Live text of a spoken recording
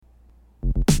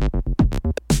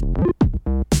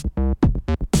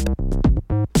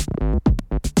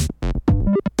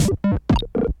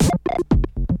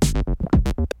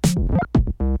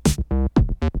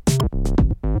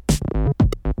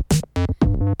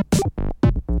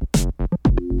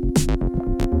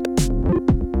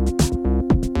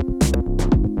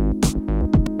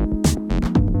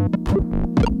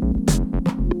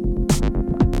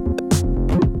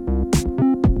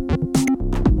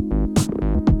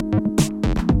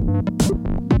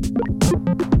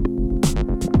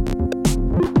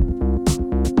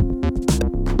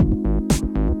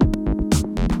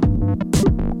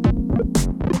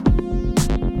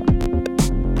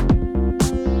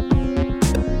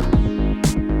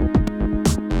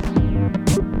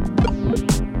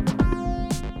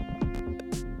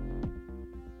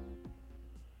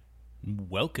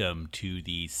welcome to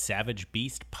the Savage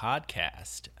Beast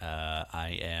podcast.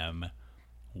 I am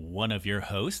one of your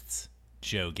hosts,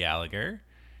 Joe Gallagher,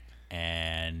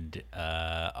 and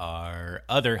our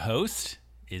other host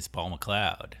is Paul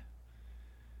McLeod.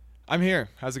 I'm here.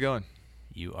 How's it going?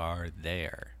 You are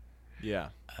there. Yeah.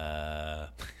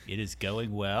 It is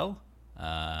going well.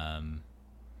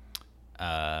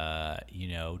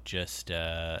 Just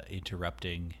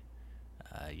interrupting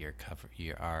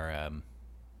our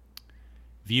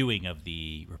viewing of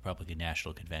the Republican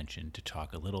National Convention to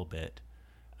talk a little bit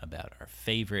about our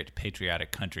favorite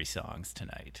patriotic country songs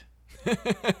tonight.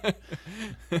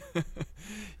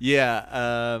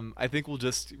 Yeah. I think we'll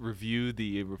just review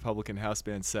the Republican House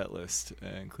band set list,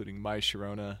 including My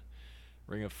Sharona,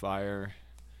 Ring of Fire,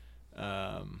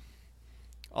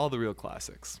 all the real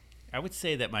classics. I would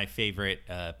say that my favorite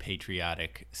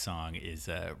patriotic song is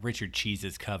Richard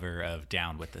Cheese's cover of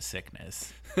Down with the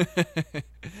Sickness.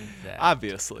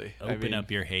 Obviously. Open up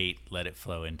your hate, let it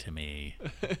flow into me.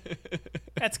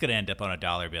 That's going to end up on a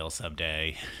dollar bill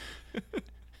someday.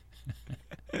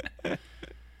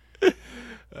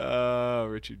 Oh,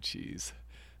 Richard Cheese.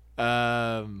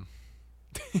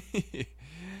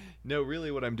 No, really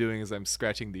what I'm doing is I'm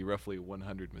scratching the roughly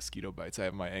 100 mosquito bites I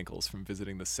have on my ankles from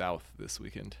visiting the South this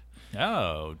weekend.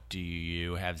 Oh, do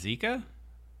you have Zika?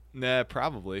 Nah,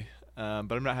 probably.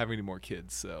 But I'm not having any more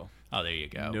kids, so. Oh, there you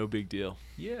go. No big deal.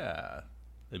 Yeah.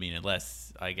 I mean,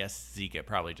 unless, I guess Zika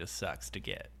probably just sucks to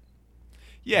get.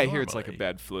 Yeah, I hear it's like a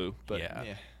bad flu, but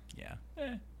yeah.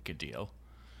 Good deal.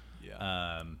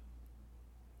 Yeah.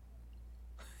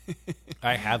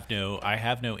 I have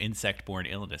no insect-borne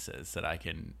illnesses that I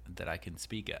can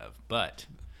speak of, but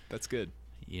that's good.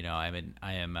 You know, I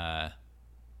am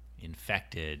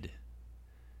infected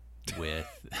with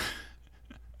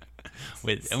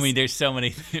I mean, there's so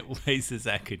many places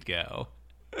that could go.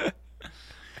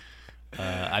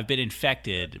 I've been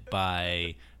infected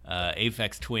by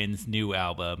Aphex Twin's new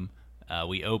album.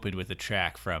 We opened with a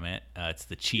track from it. It's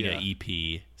the Cheetah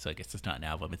EP, so I guess it's not an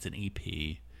album; it's an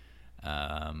EP.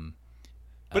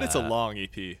 But it's a long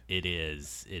EP. It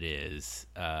is.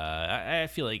 I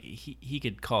feel like he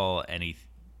could call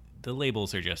the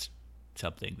labels are just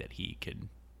something that he can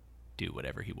do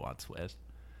whatever he wants with.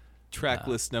 Track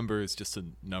list number is just a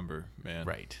number, man.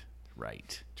 Right.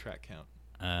 Track count.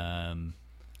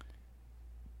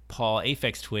 Paul,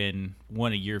 Aphex Twin,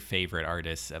 one of your favorite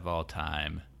artists of all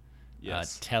time.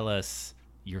 Yes. Tell us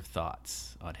your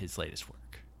thoughts on his latest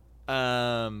work.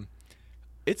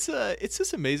 It's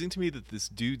just amazing to me that this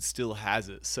dude still has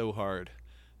it so hard.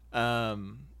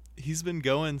 He's been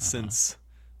going since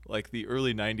like the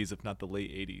early 90s, if not the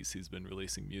late 80s. He's been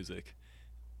releasing music.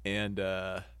 And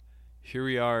here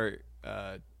we are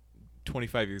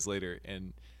 25 years later,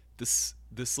 and this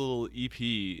little EP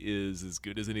is as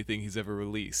good as anything he's ever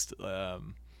released.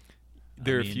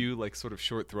 There are a few like sort of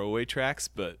short throwaway tracks,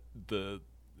 but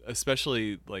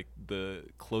especially like the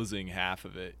closing half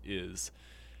of it is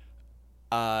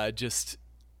just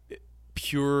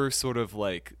pure sort of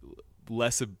like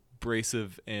less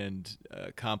abrasive and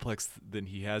complex than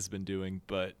he has been doing,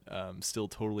 but still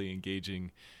totally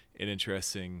engaging and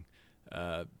interesting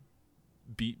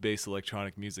beat-based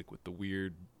electronic music with the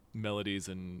weird melodies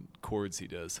and chords he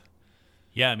does.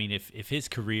 Yeah, I mean, if his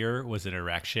career was an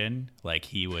erection, like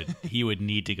he would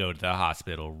need to go to the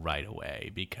hospital right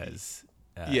away because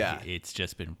it's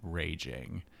just been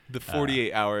raging. The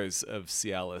 48 hours of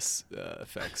Cialis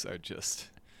effects are just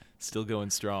still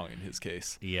going strong in his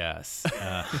case. Yes.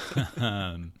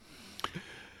 Never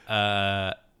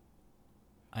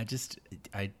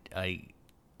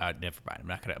mind.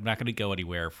 I'm not gonna go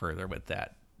anywhere further with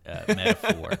that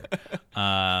metaphor.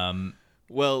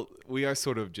 Well, we are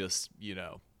sort of just,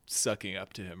 sucking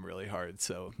up to him really hard,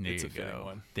 so it's a fitting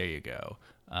one. There you go.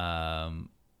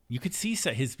 You could see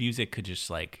his music could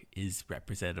just is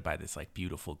represented by this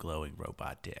beautiful glowing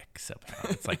robot dick somehow.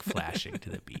 It's flashing to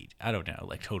the beat. I don't know,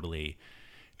 totally,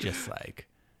 just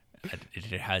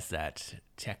it has that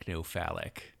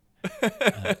techno-phallic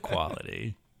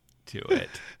quality to it.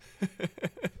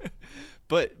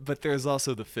 But there's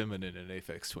also the feminine in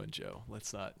Aphex Twin, Joe.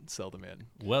 Let's not sell the man.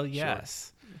 Well,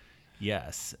 yes.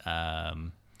 Yes.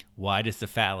 Why does the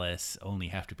phallus only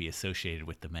have to be associated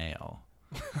with the male?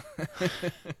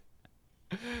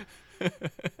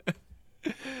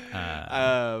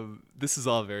 This is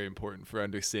all very important for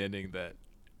understanding that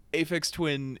Aphex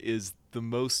Twin is the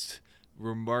most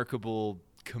remarkable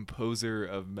composer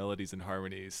of melodies and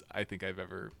harmonies I think I've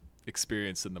ever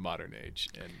experienced in the modern age,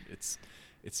 and it's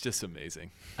just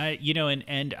amazing.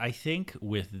 And I think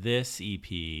with this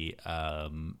EP,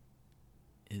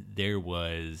 there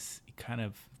was kind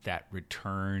of that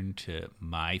return to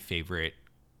my favorite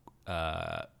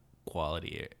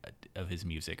quality of his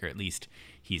music, or at least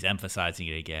he's emphasizing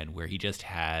it again, where he just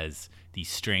has these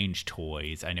strange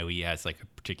toys. I know he has like a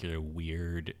particular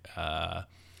weird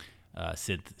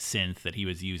synth that he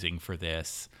was using for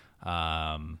this,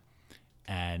 and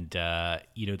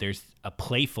there's a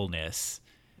playfulness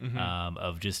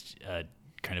of just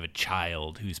kind of a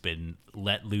child who's been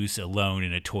let loose alone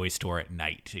in a toy store at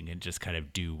night and can just kind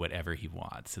of do whatever he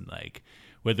wants, and like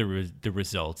whether the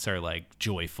results are like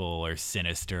joyful or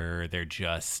sinister, they're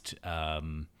just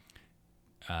kind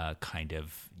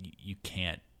of, you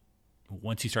can't,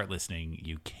 once you start listening,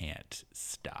 you can't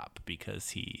stop,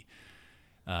 because he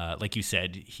like you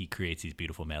said, he creates these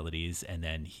beautiful melodies, and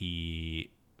then he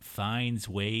finds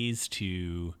ways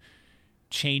to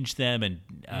change them and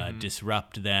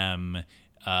disrupt them,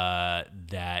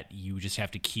 that you just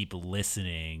have to keep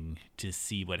listening to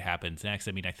see what happens next.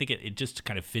 I mean, I think it just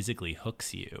kind of physically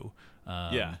hooks you,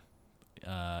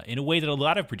 in a way that a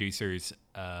lot of producers,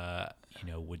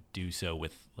 would do so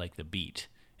with like the beat,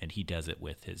 and he does it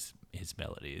with his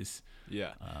melodies.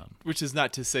 Yeah, which is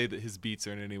not to say that his beats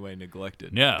are in any way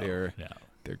neglected. No,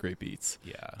 they're great beats.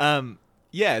 Yeah,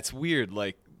 yeah, it's weird.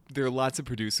 Like, there are lots of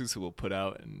producers who will put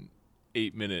out an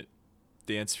 8-minute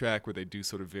dance track where they do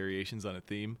sort of variations on a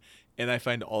theme, and I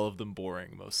find all of them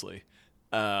boring mostly.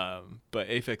 But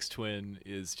Aphex Twin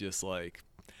is just like,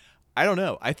 I don't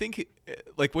know. I think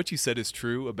like what you said is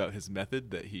true about his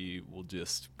method, that he will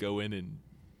just go in and,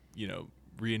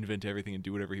 reinvent everything and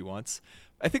do whatever he wants.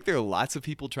 I think there are lots of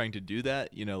people trying to do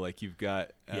that. Like you've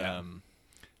got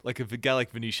like a guy like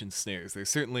Venetian Snares. There's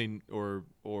certainly or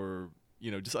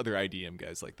just other IDM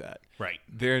guys like that. Right.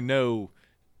 There are no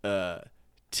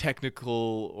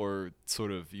technical or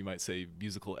sort of, you might say,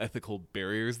 musical ethical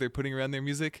barriers they're putting around their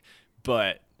music,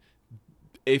 but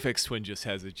Aphex Twin just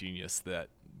has a genius that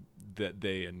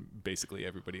they and basically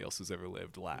everybody else who's ever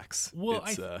lived lacks. Well,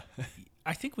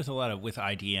 I think with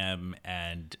IDM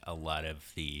and a lot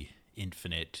of the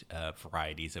infinite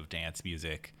varieties of dance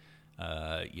music,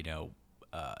 EDM,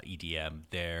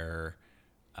 there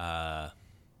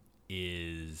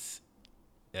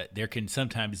can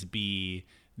sometimes be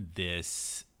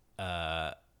this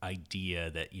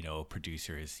idea that a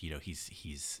producer is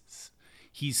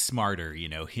he's smarter,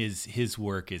 his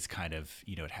work is kind of,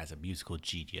 it has a musical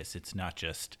genius. It's not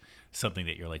just something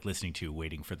that you're like listening to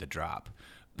waiting for the drop.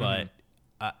 But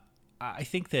I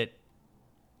think that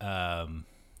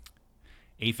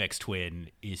Aphex Twin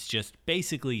is just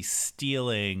basically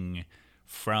stealing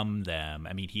from them.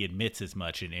 I mean, he admits as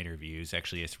much in interviews.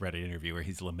 Actually, I read an interview where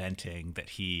he's lamenting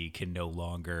that he can no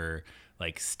longer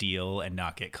like steal and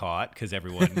not get caught, because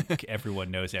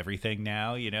everyone knows everything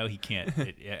now. He can't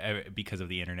because of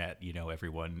the internet.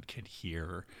 Everyone can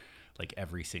hear like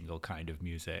every single kind of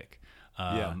music.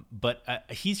 But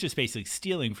he's just basically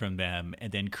stealing from them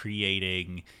and then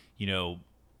creating,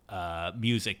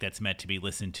 music that's meant to be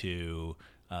listened to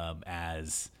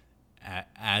as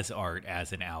art,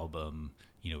 as an album.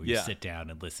 You sit down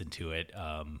and listen to it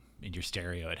in your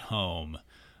stereo at home.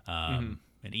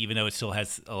 And even though it still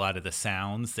has a lot of the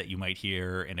sounds that you might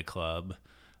hear in a club,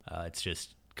 it's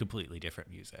just completely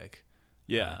different music.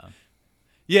 Yeah,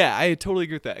 I totally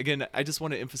agree with that. Again, I just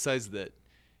want to emphasize that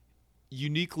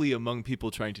uniquely among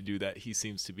people trying to do that, he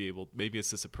seems to be able, maybe it's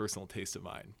just a personal taste of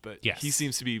mine, but he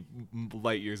seems to be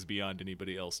light years beyond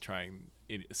anybody else trying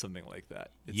something like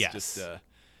that. It's just,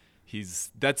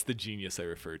 that's the genius I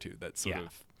refer to. That sort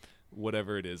of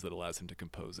whatever it is that allows him to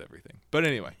compose everything. But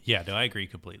anyway. Yeah, no, I agree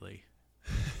completely.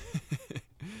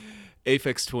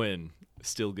 Aphex Twin,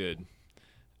 still good.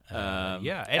 And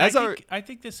I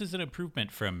think this is an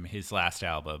improvement from his last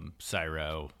album,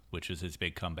 Cyro, which was his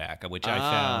big comeback, which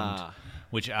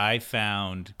I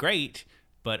found great,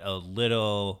 but a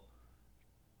little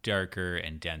darker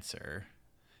and denser.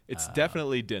 It's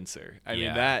definitely denser. I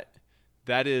mean, that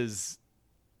is.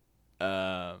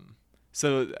 So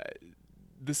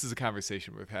this is a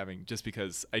conversation worth having, just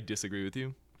because I disagree with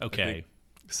you. Okay. I think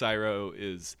Cyro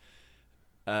is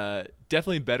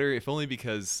definitely better, if only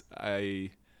because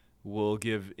I will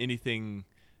give anything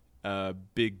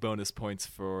big bonus points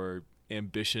for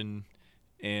ambition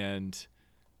and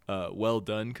well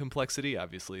done complexity.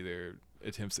 Obviously, there are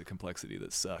attempts at complexity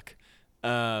that suck.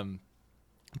 But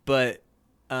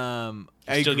you're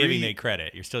still giving them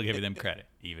credit. You're still giving them credit,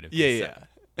 even if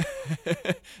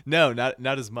no,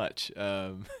 not as much.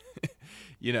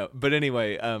 But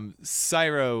anyway,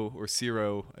 Cyro, or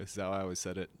Ciro, is how I always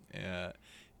said it,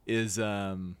 is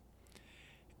it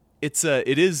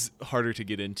is harder to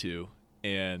get into,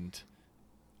 and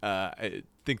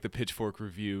think the Pitchfork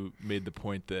review made the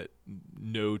point that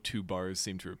no two bars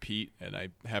seem to repeat, and I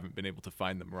haven't been able to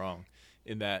find them wrong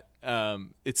in that.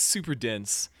 It's super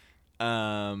dense,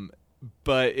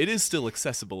 but it is still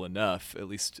accessible enough, at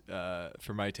least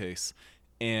for my taste.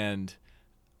 And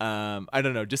I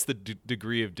don't know, just the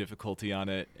degree of difficulty on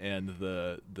it and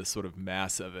the sort of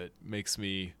mass of it makes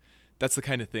me. That's the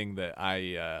kind of thing that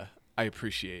I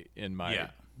appreciate in my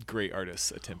great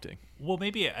artists attempting. Well,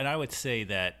 maybe, and I would say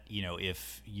that,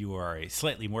 if you are a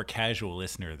slightly more casual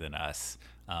listener than us,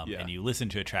 and you listen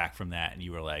to a track from that and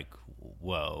you were like,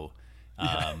 whoa,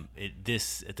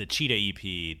 the Cheetah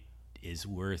EP is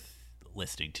worth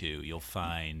listening to. You'll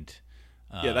find...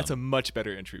 that's a much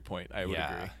better entry point, I would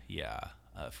agree. Yeah,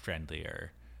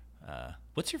 friendlier.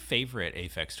 What's your favorite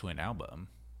Aphex Twin album?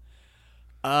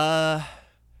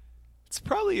 It's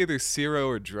probably either Zero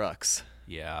or Drux.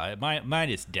 Yeah, mine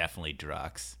is definitely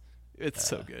Drux. It's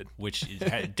so good. Which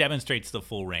demonstrates the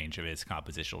full range of his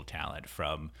compositional talent,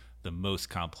 from the most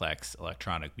complex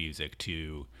electronic music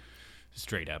to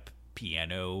straight up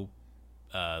piano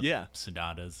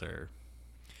sonatas or...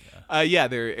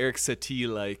 they're Eric Satie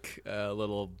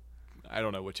little, I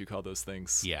don't know what you call those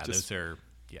things. Yeah, those are,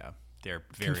 they're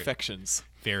confections.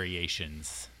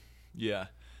 Variations. Yeah.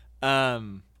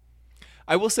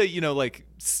 I will say,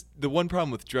 the one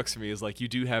problem with Drux for me is you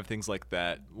do have things like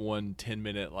that 1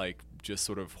 10-minute just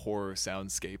sort of horror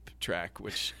soundscape track,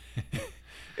 which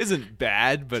isn't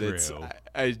bad, but True.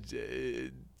 It's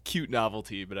cute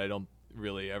novelty, but I don't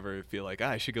really ever feel like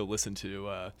I should go listen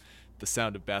to the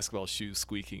sound of basketball shoes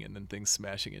squeaking and then things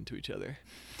smashing into each other.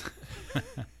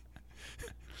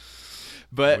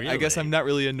 But really? I guess I'm not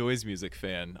really a noise music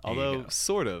fan, although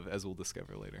sort of, as we'll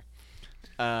discover later.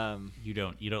 You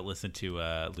don't listen to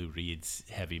Lou Reed's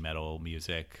heavy metal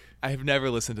music? I have never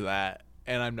listened to that,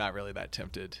 and I'm not really that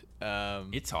tempted.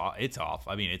 It's off.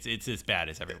 I mean, it's as bad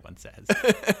as everyone says.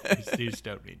 There's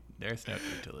no need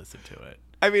to listen to it.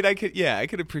 I mean, I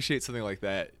could appreciate something like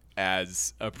that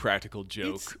as a practical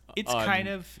joke. It's kind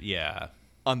of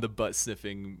on the butt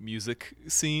sniffing music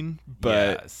scene,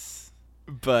 but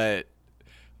but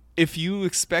if you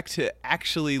expect to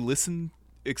actually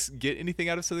get anything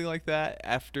out of something like that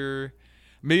after,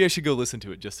 maybe I should go listen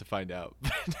to it just to find out.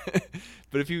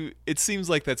 But it seems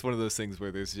like that's one of those things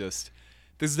where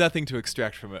there's nothing to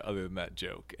extract from it other than that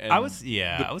joke. And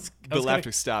the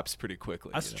laughter stops pretty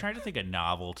quickly. I was trying to think a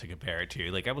novel to compare it to.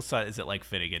 I almost thought, is it like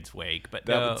Finnegan's Wake? But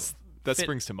that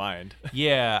springs to mind.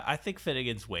 Yeah, I think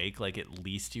Finnegan's Wake, at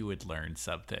least you would learn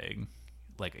something.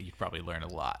 You'd probably learn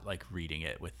a lot, reading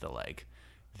it with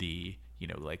the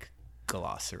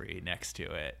glossary next to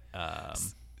it.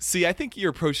 See, I think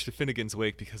your approach to Finnegan's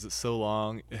Wake, because it's so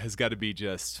long, has got to be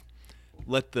just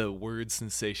let the word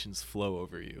sensations flow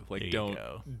over you.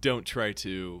 Don't try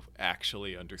to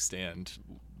actually understand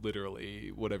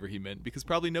literally whatever he meant, because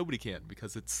probably nobody can,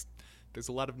 because there's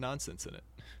a lot of nonsense in it.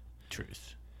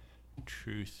 Truth.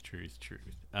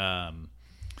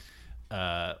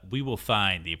 We will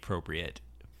find the appropriate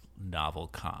novel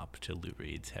comp to Lou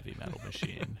Reed's Heavy Metal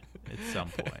Machine at some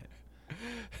point.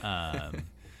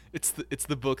 It's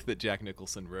the book that Jack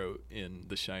Nicholson wrote in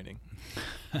The Shining.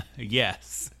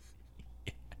 Yes.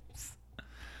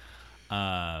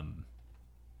 I'd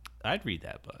read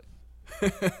that book.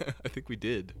 I think we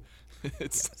did.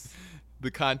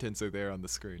 The contents are there on the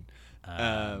screen.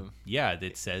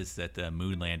 It says that the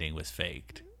moon landing was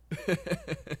faked.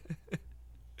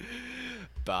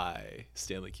 By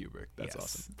Stanley Kubrick. That's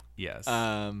awesome. Yes.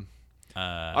 All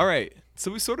right. So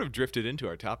we sort of drifted into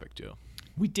our topic, Joe.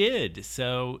 We did.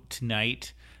 So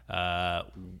tonight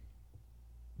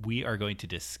we are going to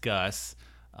discuss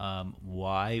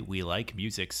why we like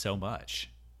music so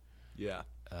much. Yeah.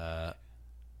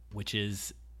 Which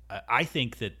is, I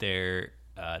think that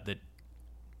that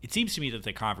it seems to me that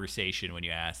the conversation, when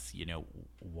you ask,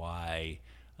 why.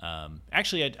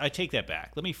 Actually, I take that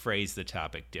back. Let me phrase the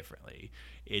topic differently.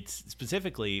 It's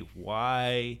specifically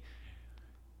why,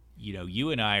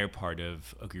 you and I are part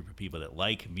of a group of people that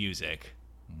like music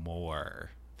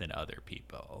more than other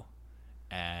people.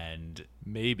 And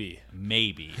maybe.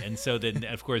 And so then,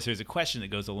 of course, there's a question that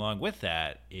goes along with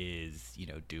that is,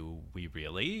 do we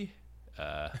really?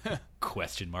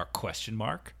 Question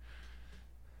mark.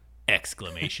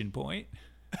 Exclamation point.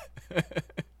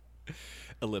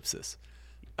 Ellipsis.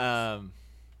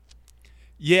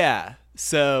 Yeah.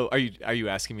 So are you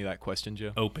asking me that question,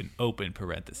 Joe? Open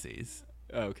parentheses.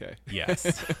 Okay.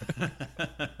 Yes.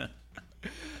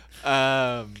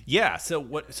 Yeah.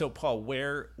 So Paul, what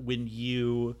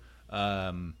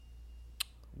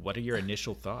are your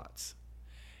initial thoughts?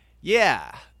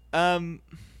 Yeah.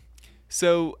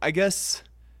 So I guess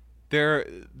there are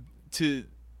to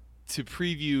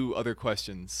preview other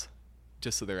questions,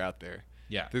 just so they're out there.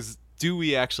 Yeah. Do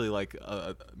we actually like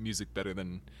music better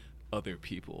than other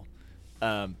people?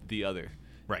 The other.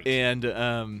 Right.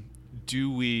 And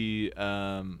do we?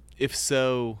 If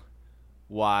so,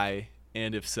 why?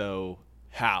 And if so,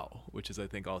 how? Which is, I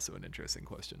think, also an interesting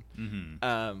question.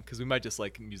 Because we might just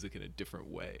like music in a different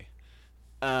way.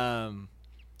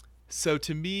 So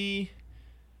to me,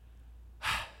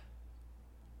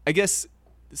 I guess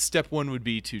step one would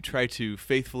be to try to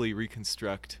faithfully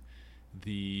reconstruct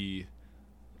the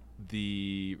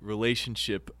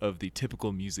relationship of the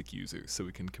typical music user, so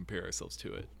we can compare ourselves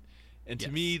to it. And to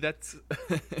me, that's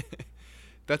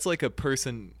that's like a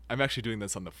person. I'm actually doing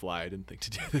this on the fly. I didn't think to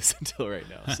do this until right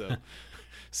now. So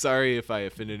sorry if I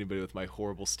offend anybody with my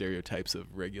horrible stereotypes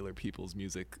of regular people's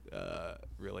music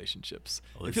relationships.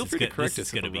 Well, and feel free to correct this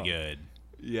us. This is going to be good.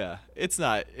 Yeah, it's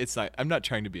not. I'm not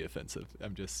trying to be offensive.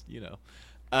 I'm just,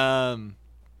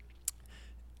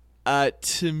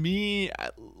 to me,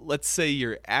 let's say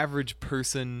your average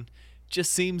person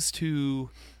just seems to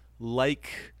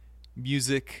like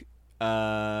music.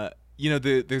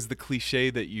 There's the cliche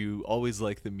that you always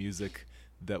like the music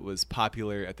that was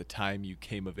popular at the time you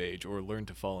came of age or learned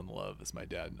to fall in love, as my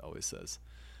dad always says,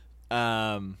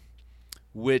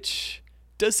 which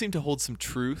does seem to hold some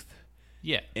truth.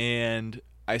 Yeah. And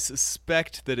I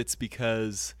suspect that it's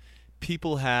because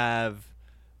people have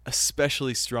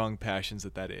especially strong passions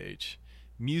at that age.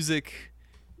 Music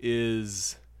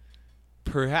is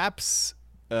perhaps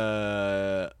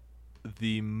the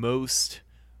most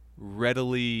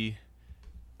readily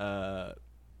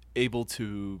able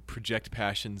to project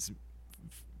passions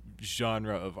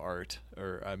genre of art,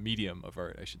 or medium of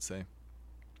art, I should say.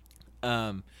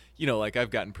 Like I've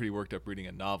gotten pretty worked up reading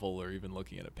a novel or even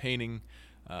looking at a painting,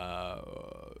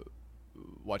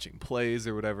 watching plays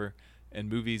or whatever, and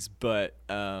movies, but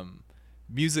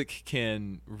music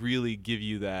can really give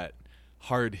you that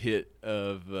hard hit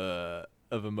of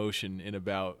emotion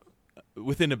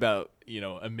within about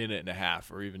a minute and a half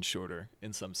or even shorter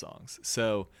in some songs.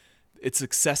 So it's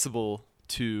accessible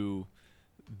to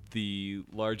the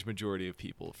large majority of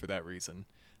people for that reason.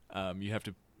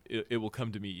 It will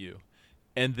come to meet you.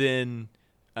 And then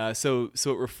so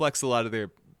it reflects a lot of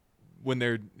when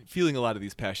they're feeling a lot of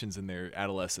these passions in their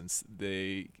adolescence,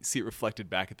 they see it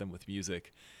reflected back at them with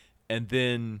music. And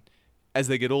then as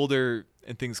they get older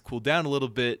and things cool down a little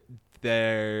bit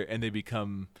and they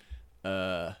become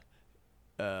ever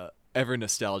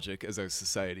nostalgic, as our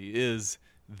society is,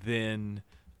 then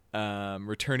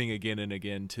returning again and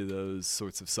again to those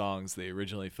sorts of songs they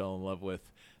originally fell in love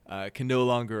with can no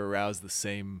longer arouse the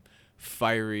same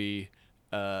fiery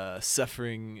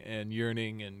suffering and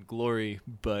yearning and glory,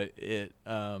 but it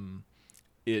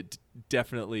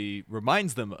definitely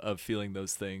reminds them of feeling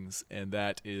those things, and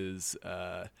that is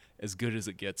as good as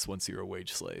it gets once you're a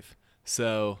wage slave.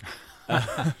 So,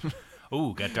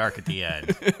 ooh, got dark at the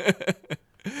end.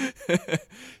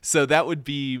 So that would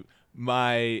be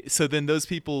so then those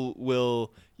people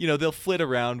will, they'll flit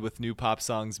around with new pop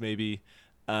songs maybe,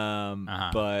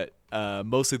 but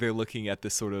mostly they're looking at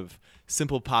this sort of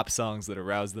simple pop songs that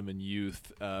arouse them in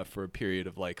youth for a period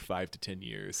of like 5 to 10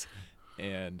 years,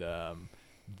 and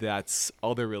that's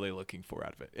all they're really looking for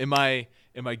out of it. Am I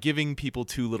giving people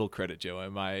too little credit, Joe?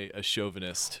 Am I a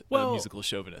chauvinist, a musical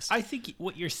chauvinist? I think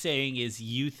what you're saying is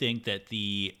you think that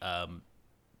the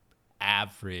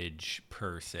average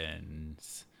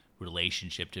person's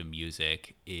relationship to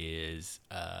music is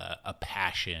a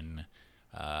passion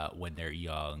when they're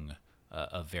young,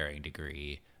 of varying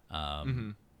degree,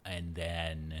 and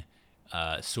then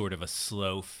sort of a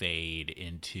slow fade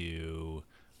into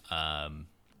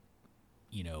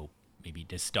maybe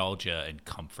nostalgia and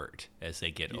comfort as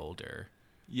they get older.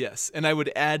 Yes, and I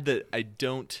would add that I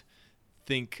don't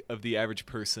think of the average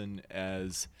person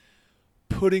as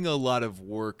putting a lot of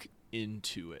work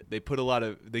into it. They get a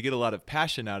lot of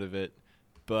passion out of it,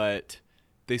 but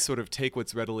they sort of take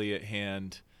what's readily at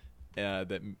hand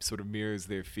that sort of mirrors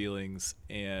their feelings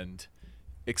and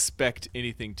expect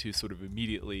anything to sort of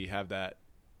immediately have that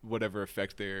whatever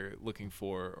effect they're looking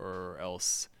for, or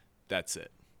else that's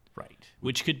it. Right.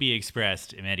 Which could be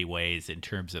expressed in many ways in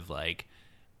terms of they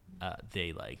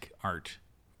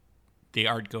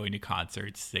aren't going to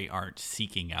concerts. They aren't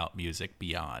seeking out music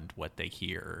beyond what they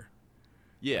hear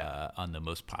on the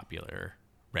most popular,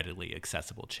 readily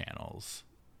accessible channels.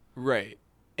 Right.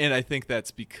 And I think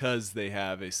that's because they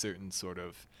have a certain sort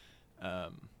of,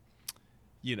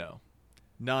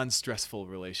 non-stressful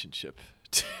relationship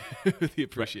to the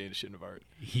appreciation of art.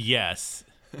 Yes.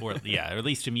 Or at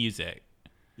least to music.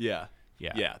 Yeah,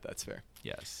 that's fair.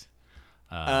 Yes.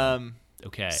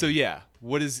 Okay. So yeah,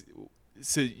 what is?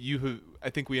 So I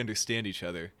think we understand each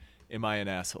other. Am I an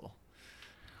asshole?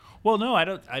 Well, no, I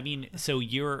don't. I mean, so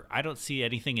I don't see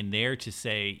anything in there to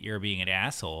say you're being an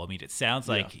asshole. I mean, it sounds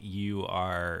Yeah. like you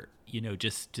are,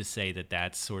 just to say that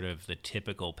that's sort of the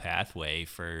typical pathway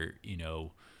for,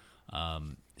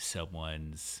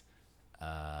 someone's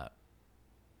kind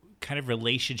of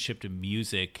relationship to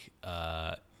music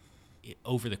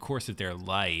over the course of their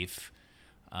life.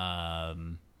 I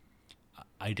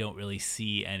don't really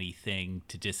see anything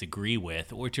to disagree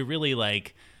with or to really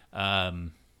like.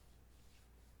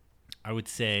 I would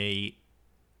say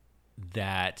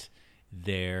that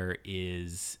there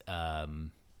is, well,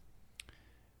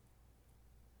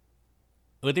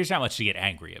 there's not much to get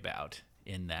angry about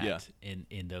in that, Yeah.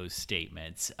 in those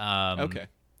statements. Okay.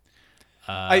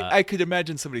 I could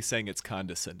imagine somebody saying it's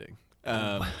condescending.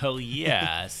 Well,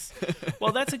 yes.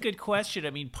 Well, that's a good question.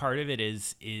 I mean, part of it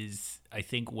is I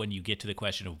think when you get to the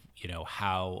question of,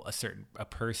 how a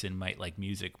person might like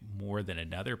music more than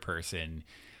another person,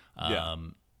 Yeah.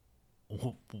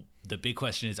 the big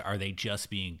question is, are they just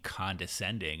being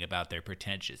condescending about their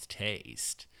pretentious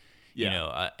taste?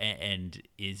 Yeah. And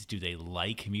do they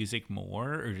like music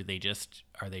more, or are they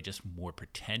just more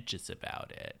pretentious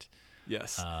about it?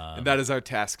 Yes. And that is our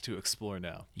task to explore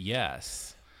now.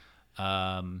 Yes.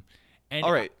 And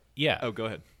All right. yeah. Oh, go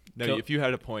ahead. No, Go- if you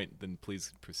had a point, then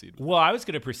please proceed. Well, I was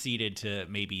going to proceed into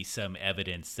maybe some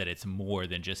evidence that it's more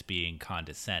than just being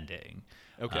condescending.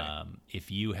 Okay. If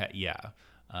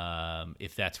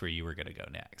that's where you were going to go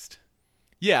next.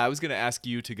 Yeah, I was going to ask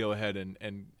you to go ahead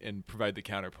and provide the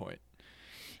counterpoint.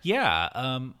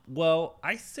 Yeah. Well,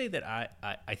 I say that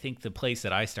I think the place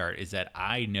that I start is that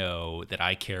I know that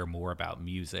I care more about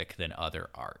music than other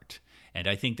art. And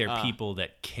I think there are people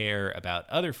that care about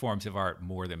other forms of art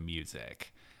more than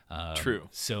music. True.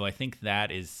 So I think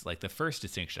that is like the first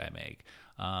distinction I make.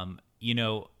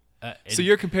 So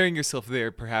you're comparing yourself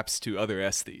there perhaps to other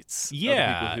aesthetes.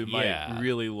 Yeah, Other people who yeah. might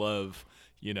really love,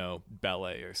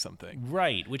 ballet or something.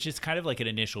 Right, which is kind of like an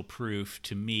initial proof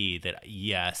to me that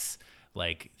yes,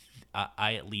 like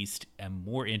I at least am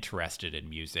more interested in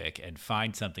music and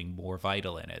find something more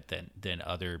vital in it than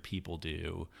other people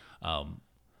do,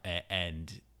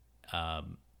 and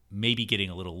maybe getting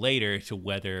a little later to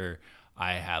whether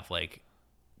I have like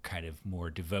kind of more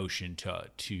devotion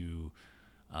to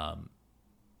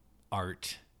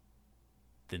art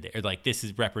than or like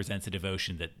represents a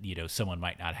devotion that someone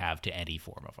might not have to any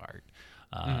form of art.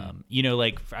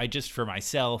 Like for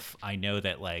myself, I know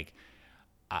that like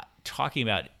talking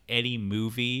about any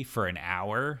movie for an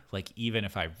hour, like even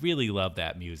if I really love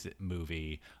that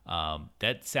movie,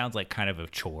 that sounds like kind of a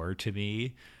chore to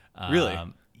me. Really?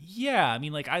 Yeah, I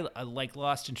mean, like I like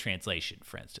Lost in Translation,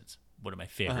 for instance, one of my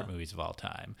favorite movies of all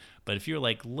time. But if you're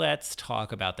like, let's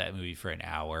talk about that movie for an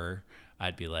hour,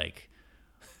 I'd be like,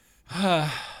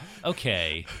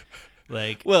 okay.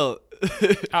 Like, Well,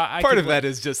 I part could of that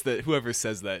is just that whoever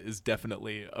says that is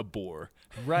definitely a bore.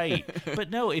 right. But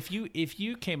no, if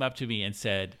you came up to me and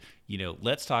said,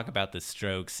 let's talk about the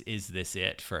Strokes, is this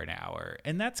it for an hour?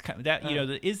 And that's kind of that,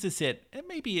 the Is This It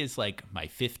maybe is like my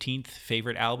 15th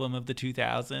favorite album of the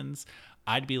 2000s.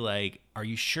 I'd be like, are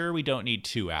you sure we don't need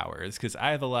 2 hours? Because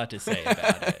I have a lot to say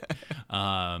about it.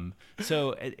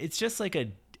 So it's just like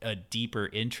a deeper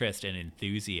interest and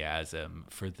enthusiasm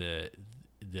for the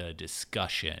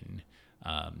discussion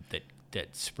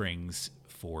that springs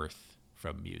forth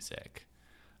from music.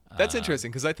 That's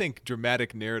interesting because I think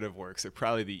dramatic narrative works are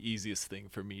probably the easiest thing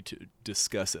for me to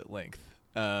discuss at length,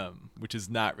 which is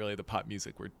not really the pop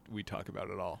music we talk about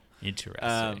at all.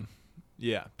 Interesting.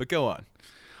 Yeah, but go on.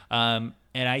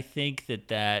 And I think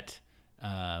that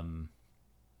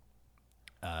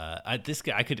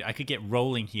I could get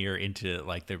rolling here into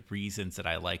like the reasons that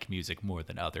I like music more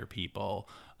than other people.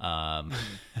 Well,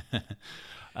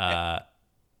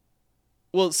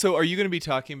 so are you going to be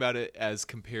talking about it as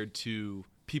compared to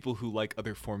people who like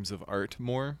other forms of art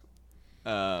more?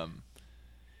 Well,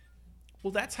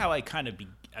 that's how I kind of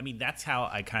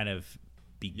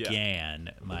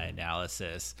began my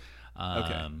analysis.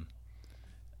 Okay.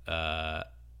 I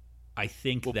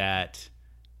think that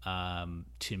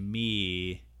to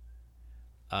me,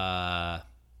 and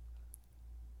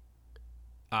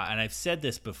I've said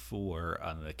this before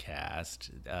on the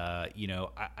cast,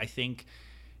 I think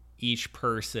each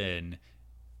person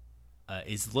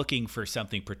is looking for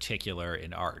something particular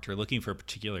in art, or looking for a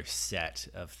particular set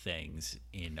of things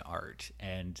in art,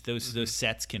 and those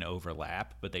sets can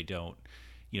overlap, but they don't.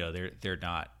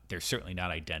 They're certainly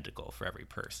not identical for every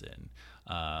person.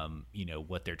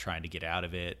 What they're trying to get out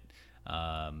of it,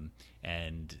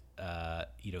 and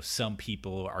some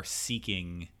people are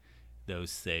seeking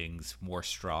those things more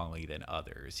strongly than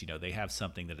others. They have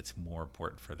something that it's more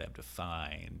important for them to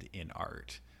find in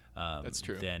art. That's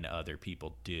true. Than other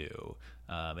people do.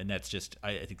 And that's just,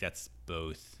 I think that's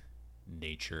both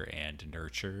nature and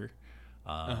nurture.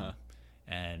 And,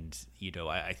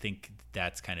 I think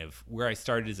that's kind of where I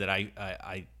started, is that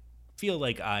I feel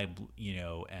like I,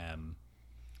 am,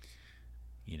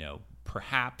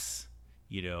 perhaps,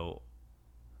 in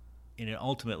an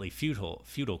ultimately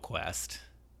futile quest,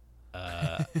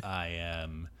 I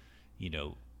am,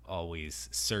 always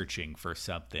searching for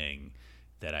something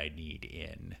that I need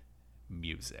in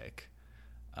music.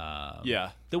 The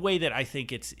way that I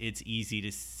think it's easy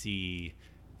to see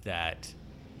that,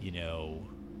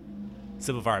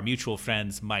 some of our mutual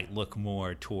friends might look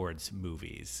more towards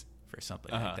movies for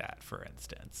something like that, for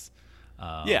instance.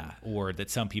 Or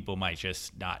that some people might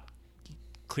just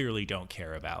clearly don't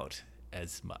care about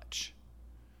as much.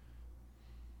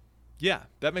 Yeah,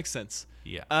 that makes sense.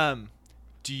 Yeah.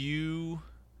 Do you,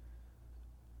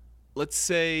 let's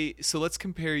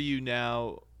compare you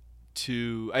now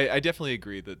to, I definitely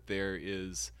agree that there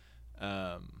is,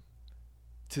 to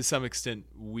some extent,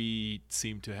 we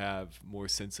seem to have more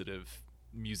sensitive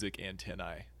music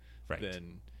antennae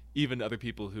than even other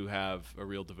people who have a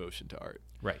real devotion to art.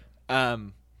 Right.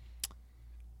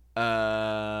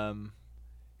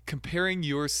 Comparing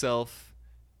yourself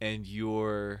and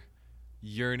your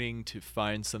yearning to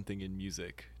find something in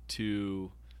music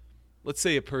to, let's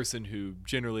say, a person who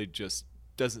generally just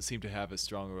doesn't seem to have a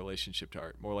strong relationship to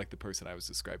art, more like the person I was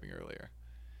describing earlier.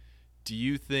 Do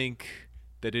you think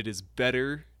that it is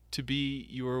better to be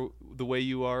the way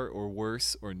you are, or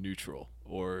worse, or neutral,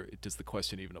 or does the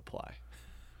question even apply?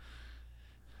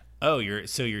 Oh, you're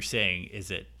saying,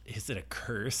 is it a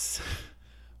curse?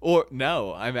 Or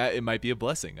no, it might be a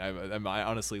blessing. I'm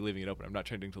honestly leaving it open. I'm not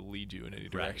trying to lead you in any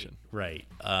direction. Right.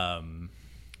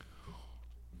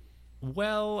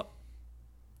 Well,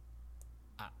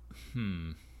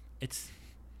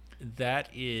 that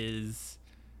is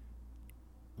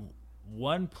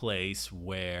one place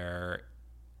where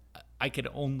I could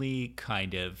only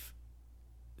kind of,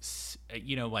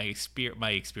 my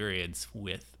experience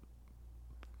with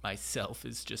myself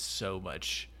is just so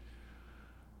much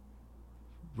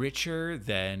richer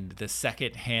than the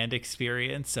second-hand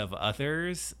experience of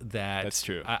others. That's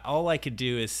true. All I could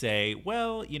do is say,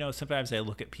 well, sometimes I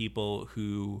look at people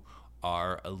who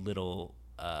are a little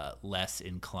less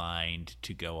inclined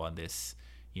to go on this,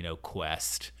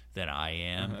 quest than I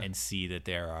am, and see that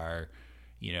there are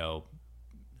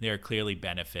clearly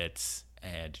benefits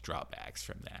and drawbacks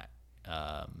from that.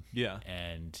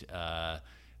 And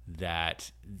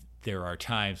that there are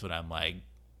times when I'm like,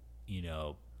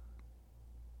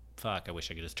 fuck, I wish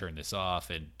I could just turn this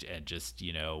off and just,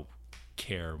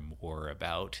 care more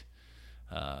about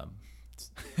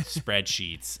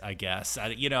spreadsheets, I guess.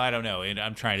 I don't know. And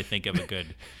I'm trying to think of a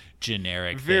good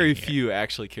generic Very thing few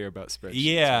actually care about spreadsheets.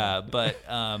 Yeah, right? But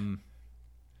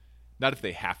not if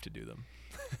they have to do them.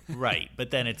 Right. But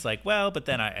then it's like, well, but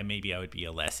then I would be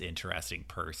a less interesting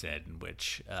person,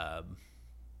 which that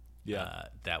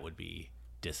would be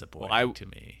disappointing to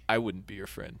me. I wouldn't be your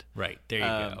friend. Right. There you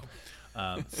go.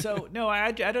 So no,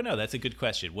 I don't know. That's a good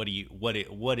question. What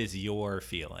is your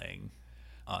feeling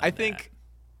on I think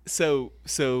so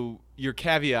your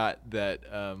caveat that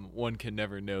one can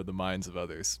never know the minds of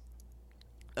others,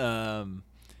 that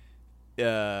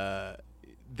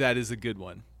is a good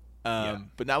one.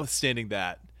 But notwithstanding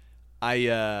that,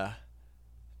 I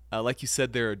like you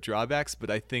said, there are drawbacks, but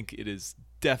I think it is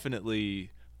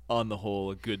definitely on the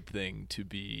whole a good thing to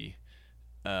be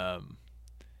the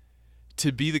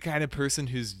kind of person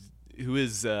who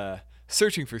is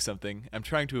searching for something. I'm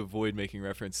trying to avoid making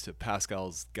reference to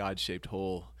Pascal's God-shaped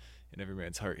hole in every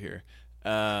man's heart here,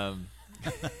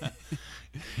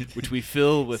 which we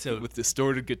fill with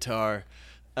distorted guitar.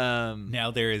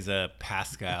 Now there is a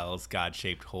Pascal's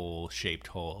God-shaped hole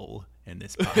in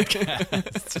this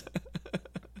podcast.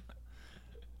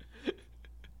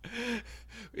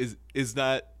 Is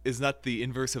not the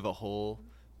inverse of a hole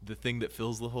the thing that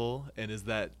fills the hole? And is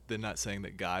that they're not saying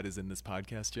that God is in this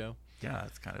podcast, Joe? Yeah,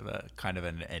 it's kind of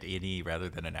an innie rather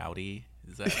than an outie.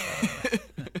 Is that?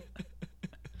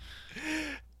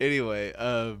 Anyway,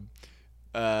 I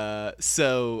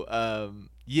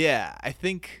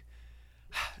think.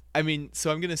 I mean,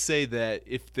 so I'm gonna say that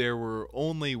if there were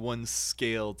only one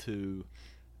scale to,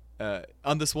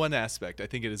 on this one aspect, I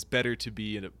think it is better to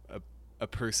be a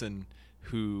person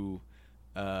who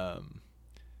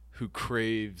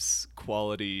craves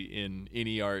quality in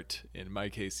any art. In my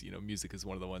case, music is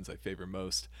one of the ones I favor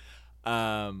most.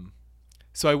 So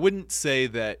I wouldn't say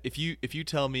that if you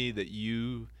tell me that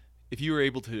you if you were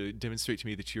able to demonstrate to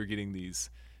me that you're getting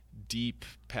these deep,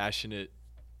 passionate,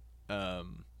 not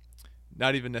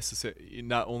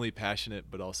only passionate,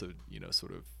 but also,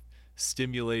 sort of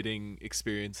stimulating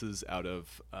experiences out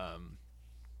of,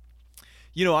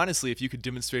 honestly, if you could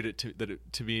demonstrate it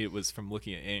to me, it was from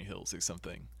looking at anthills or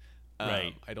something.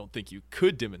 Right. I don't think you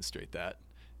could demonstrate that.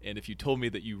 And if you told me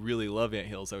that you really love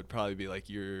anthills, I would probably be like,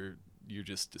 you're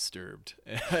just disturbed.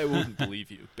 I wouldn't believe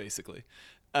you, basically.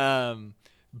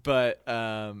 But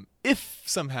if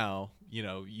somehow,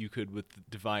 you could, with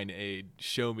divine aid,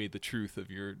 show me the truth of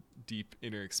your deep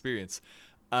inner experience,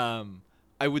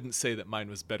 I wouldn't say that mine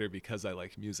was better because I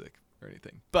like music or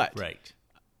anything. But Right.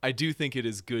 I do think it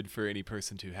is good for any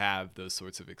person to have those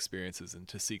sorts of experiences and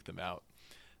to seek them out.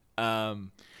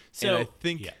 So and I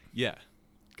think, yeah.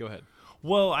 Go ahead.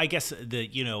 Well, I guess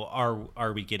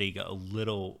are we getting a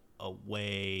little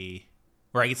away?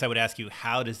 Or I guess I would ask you,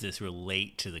 how does this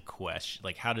relate to the question?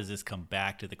 Like, how does this come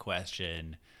back to the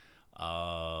question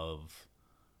of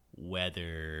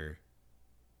whether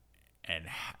and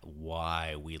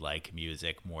why we like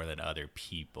music more than other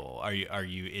people? Are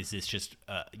you? Is this just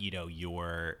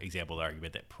your example of the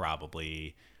argument that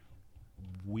probably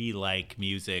we like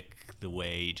music the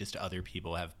way just other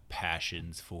people have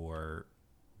passions for,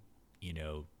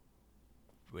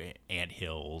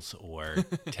 anthills or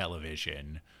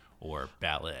television or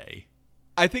ballet?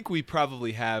 I think we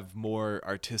probably have more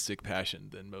artistic passion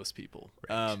than most people.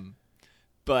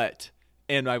 Right.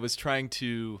 And I was trying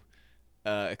to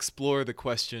explore the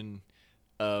question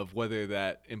of whether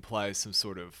that implies some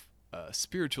sort of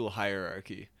spiritual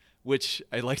hierarchy, which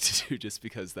I like to do just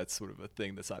because that's sort of a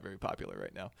thing that's not very popular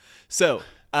right now. So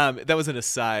that was an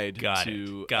aside Got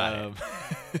to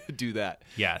it. do that.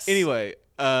 Yes. Anyway,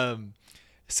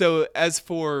 so as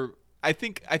for, I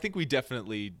think we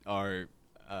definitely are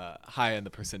high on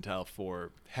the percentile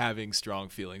for having strong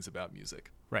feelings about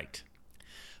music. Right.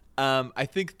 I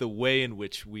think the way in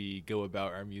which we go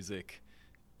about our music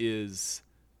is,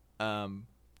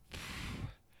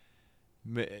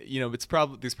 there's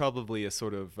probably a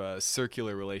sort of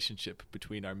circular relationship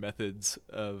between our methods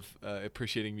of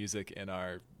appreciating music and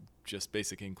our just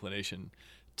basic inclination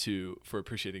for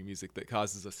appreciating music that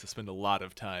causes us to spend a lot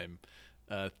of time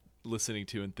listening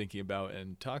to and thinking about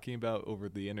and talking about over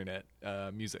the internet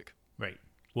music. Right.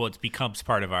 Well, it becomes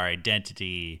part of our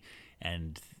identity,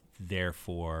 and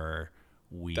therefore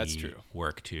That's true.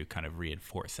 work to kind of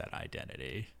reinforce that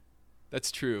identity.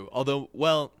 That's true. Although,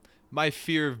 well, my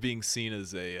fear of being seen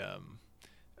as a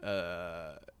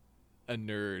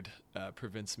nerd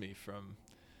prevents me from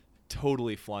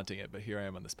totally flaunting it, but here I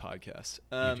am on this podcast.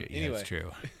 Anyway. That's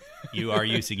true. You are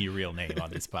using your real name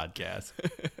on this podcast.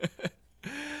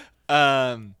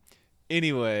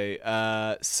 Anyway,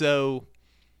 so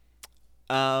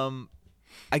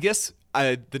I guess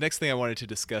the next thing I wanted to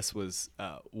discuss was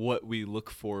what we look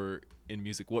for in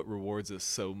music, what rewards us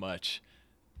so much.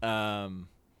 And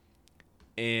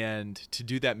to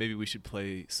do that, maybe we should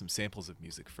play some samples of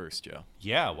music first, Joe.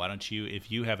 Yeah, why don't you, if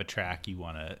you have a track you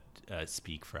want to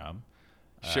speak from,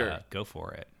 Sure, go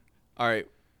for it. All right.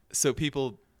 So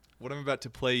people, what I'm about to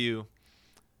play you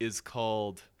is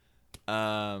called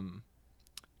it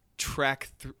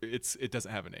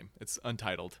doesn't have a name. It's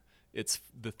untitled. It's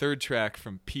the third track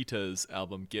from PETA's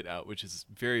album Get Out, which is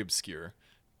very obscure,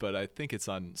 but I think it's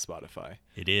on Spotify.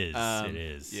 It is. It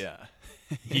is. Yeah.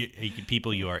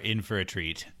 People, you are in for a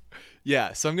treat.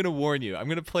 Yeah, so I'm going to warn you. I'm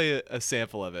going to play a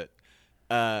sample of it.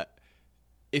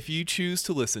 If you choose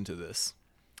to listen to this,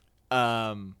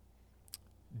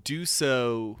 do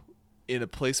so in a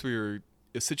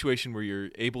situation where you're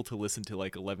able to listen to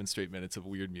like 11 straight minutes of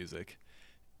weird music,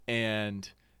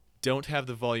 and don't have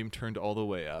the volume turned all the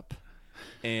way up,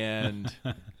 and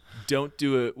don't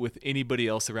do it with anybody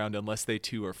else around unless they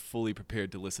too are fully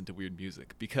prepared to listen to weird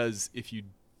music. Because if you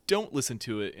don't listen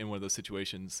to it in one of those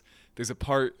situations, there's a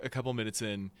part a couple minutes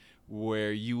in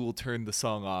where you will turn the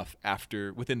song off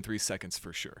within 3 seconds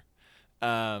for sure.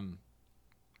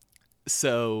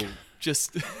 So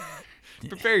just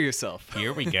prepare yourself.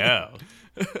 Here we go.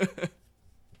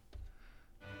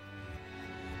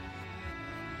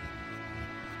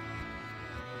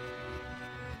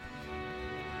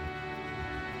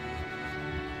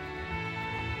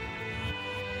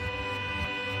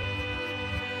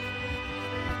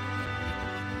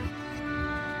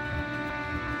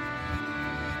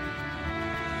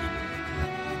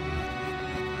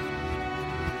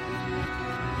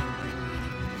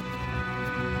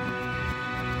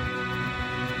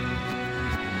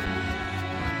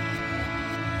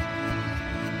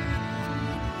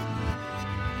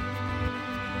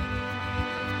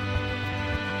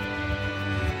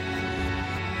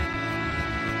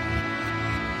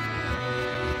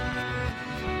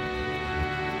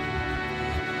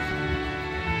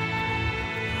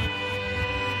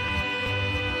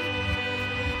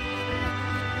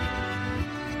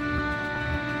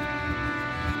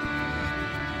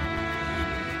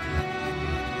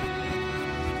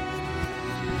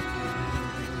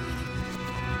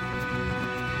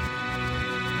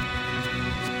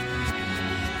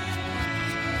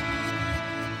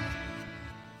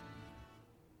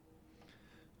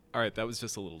 right, that was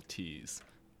just a little tease.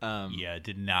 Yeah, it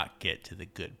did not get to the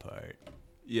good part.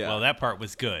 Yeah. Well, that part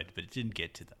was good, but it didn't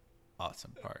get to the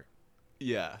awesome part.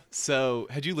 Yeah. So,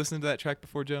 had you listened to that track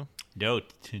before, Joe? No,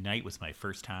 tonight was my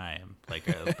first time, like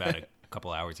about a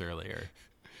couple hours earlier.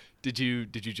 Did you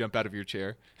jump out of your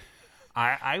chair?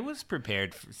 I was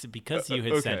prepared because you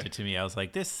had sent Okay. it to me. I was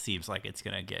like, this seems like it's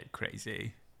going to get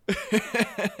crazy.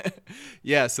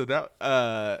 Yeah, so that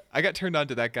I got turned on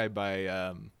to that guy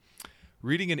by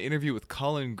reading an interview with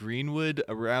Colin Greenwood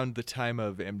around the time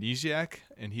of Amnesiac,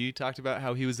 and he talked about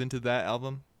how he was into that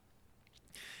album.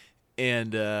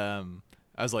 And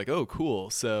I was like, oh, cool.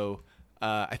 So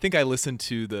I think I listened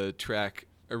to the track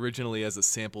originally as a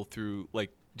sample through,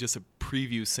 like, just a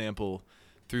preview sample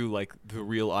through, like, the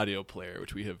Real Audio Player,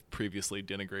 which we have previously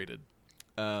denigrated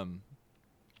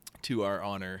to our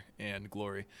honor and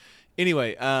glory.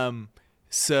 Anyway,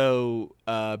 so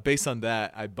based on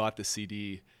that, I bought the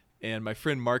CD, and my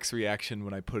friend Mark's reaction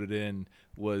when I put it in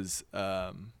was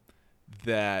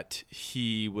that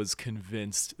he was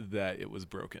convinced that it was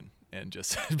broken and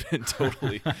just had been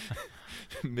totally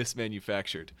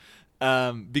mismanufactured.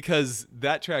 Because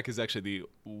that track is actually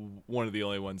one of the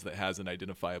only ones that has an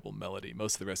identifiable melody.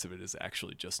 Most of the rest of it is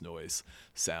actually just noise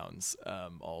sounds,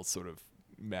 all sort of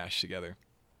mashed together.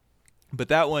 But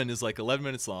that one is like 11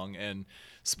 minutes long, and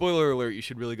spoiler alert, you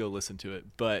should really go listen to it.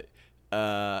 But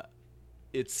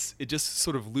it just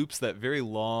sort of loops that very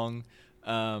long,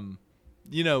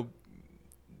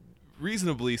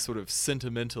 reasonably sort of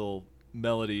sentimental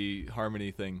melody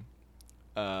harmony thing,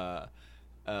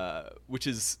 which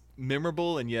is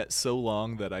memorable and yet so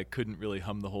long that I couldn't really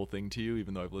hum the whole thing to you,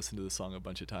 even though I've listened to the song a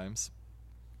bunch of times,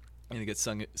 and it gets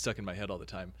stuck in my head all the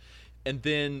time. And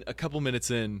then a couple minutes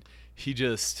in, he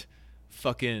just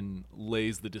fucking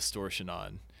lays the distortion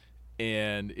on,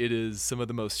 and it is some of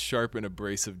the most sharp and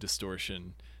abrasive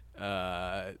distortion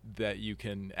that you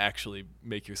can actually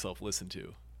make yourself listen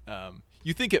to.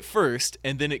 You think at first,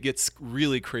 and then it gets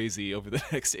really crazy over the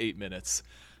next 8 minutes,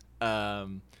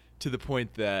 to the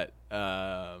point that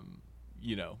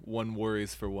one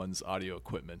worries for one's audio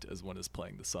equipment as one is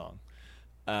playing the song.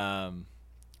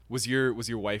 Was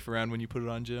your wife around when you put it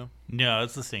on, Joe? No, I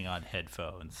was listening on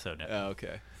headphones, so no. Oh,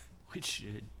 okay. Which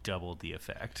doubled the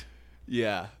effect.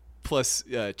 Yeah. Plus,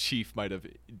 Chief might have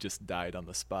just died on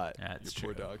the spot. That's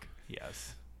your true. poor dog.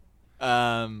 Yes.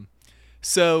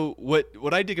 So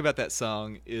what I dig about that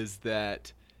song is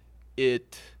that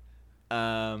it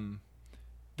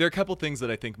there are a couple things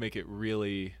that I think make it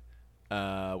really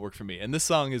work for me. And this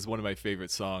song is one of my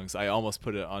favorite songs. I almost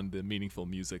put it on the Meaningful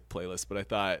Music playlist, but I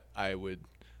thought I would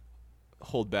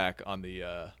hold back on the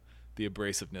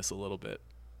abrasiveness a little bit.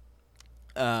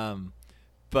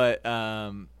 But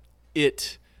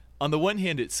it, on the one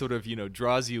hand, it sort of,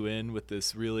 draws you in with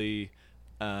this really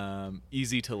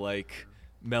easy to like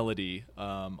melody,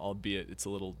 albeit it's a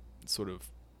little sort of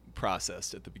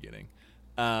processed at the beginning.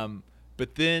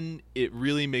 But then it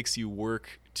really makes you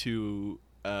work to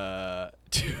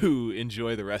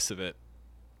enjoy the rest of it,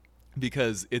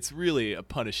 because it's really a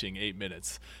punishing 8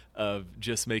 minutes of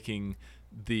just making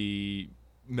the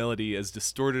melody as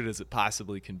distorted as it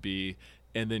possibly can be,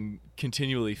 and then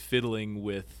continually fiddling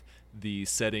with the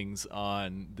settings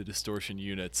on the distortion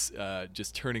units,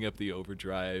 just turning up the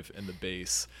overdrive and the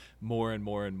bass more and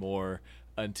more and more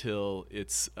until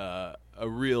it's a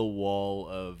real wall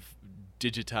of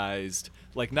digitized,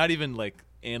 like not even like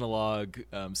analog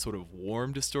sort of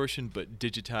warm distortion, but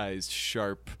digitized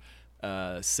sharp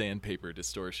sandpaper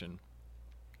distortion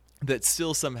that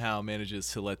still somehow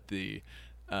manages to let the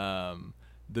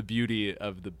beauty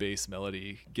of the bass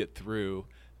melody get through,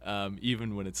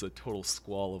 even when it's a total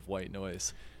squall of white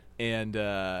noise. And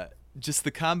just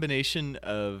the combination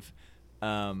of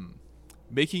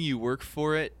making you work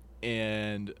for it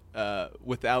and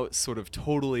without sort of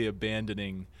totally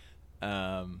abandoning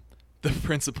the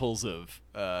principles of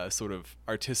sort of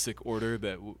artistic order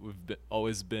that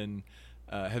always been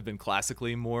have been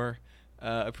classically more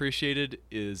appreciated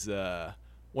is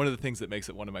one of the things that makes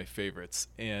it one of my favorites.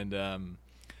 And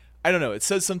I don't know, it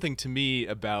says something to me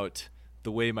about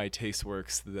the way my taste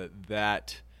works and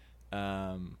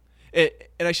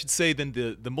I should say then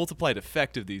the multiplied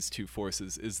effect of these two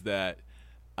forces is that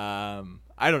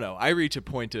I don't know, I can reach a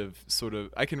point of sort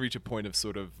of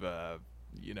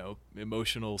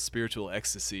emotional, spiritual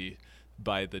ecstasy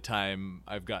by the time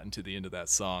I've gotten to the end of that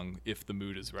song, if the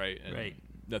mood is right and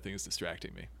nothing is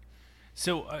distracting me.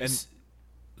 So,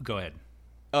 go ahead.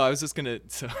 Oh, I was just gonna.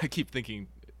 So I keep thinking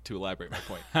to elaborate my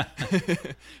point,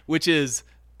 which is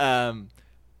the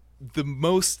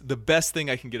best thing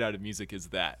I can get out of music is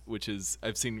that, which is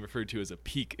I've seen referred to as a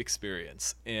peak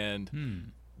experience,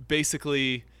 and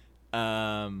basically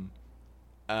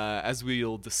As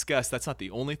we'll discuss, that's not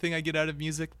the only thing I get out of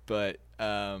music, but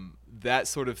that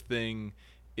sort of thing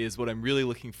is what I'm really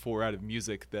looking for out of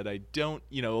music that I don't,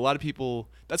 a lot of people,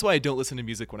 that's why I don't listen to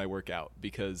music when I work out,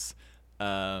 because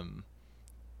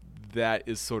that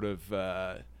is sort of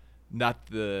not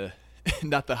the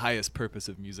not the highest purpose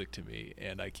of music to me,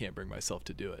 and I can't bring myself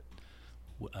to do it.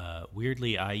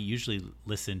 Weirdly, I usually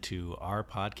listen to our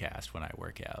podcast when I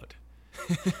work out.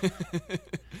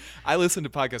 I listen to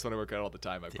podcasts when I work out all the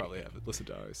time. I probably haven't listened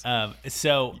to ours.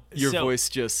 So your voice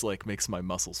just like makes my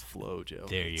muscles flow, Joe.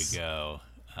 There you go.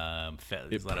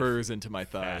 It purrs into my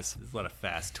thighs. There's a lot of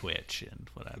fast twitch in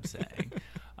what I'm saying.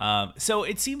 So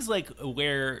it seems like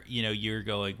where you're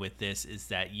going with this is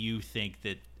that you think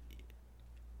that,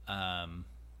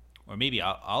 or maybe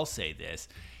I'll say this.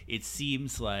 It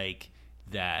seems like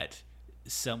that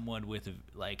someone with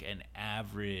like an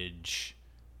average,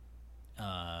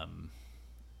 I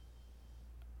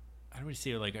don't want to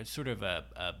say like a sort of a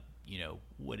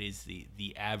what is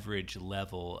the average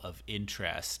level of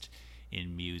interest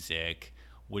in music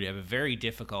would have a very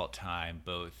difficult time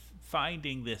both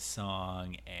finding this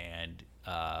song and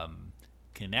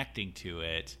connecting to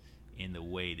it in the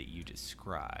way that you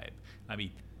describe. I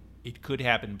mean, it could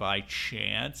happen by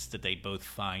chance that they both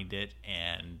find it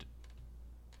and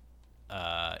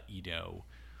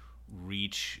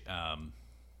reach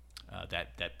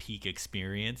that peak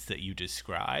experience that you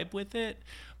describe with it,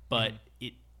 but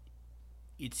it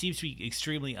seems to be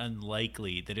extremely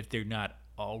unlikely that if they're not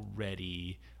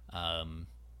already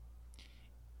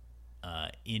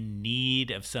in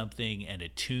need of something and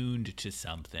attuned to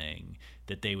something,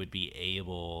 that they would be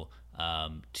able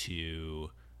to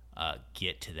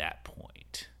get to that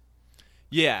point.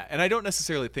 Yeah, and I don't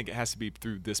necessarily think it has to be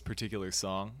through this particular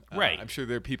song. Right. I'm sure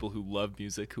there are people who love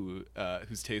music whose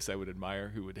taste I would admire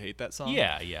who would hate that song.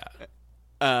 Yeah.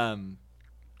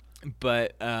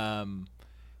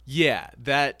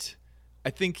 That I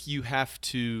think you have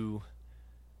to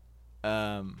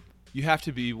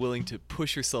be willing to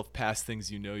push yourself past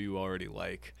things you already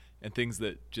like and things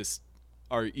that just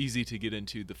are easy to get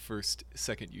into the first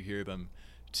second you hear them,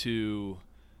 to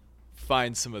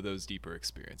find some of those deeper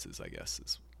experiences, I guess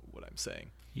is what I'm saying.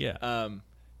 Yeah.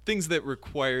 Things that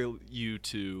require you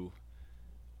to,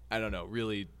 I don't know,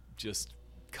 really just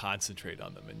concentrate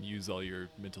on them and use all your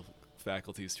mental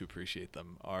faculties to appreciate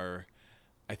them are,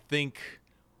 I think,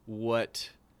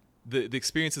 what the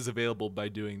experiences available by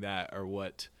doing that are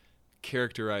what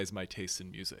characterize my taste in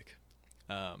music.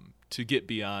 To get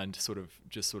beyond sort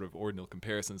of ordinal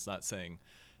comparisons, not saying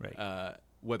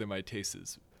whether my taste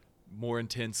is more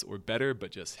intense or better,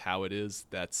 but just how it is.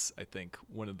 That's, I think,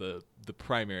 one of the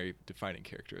primary defining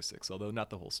characteristics, although not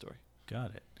the whole story.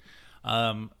 Got it.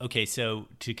 Okay, so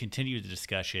to continue the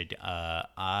discussion,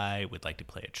 I would like to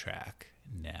play a track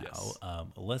now. Yes.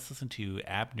 Let's listen to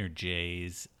Abner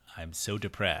Jay's "I'm So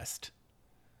Depressed."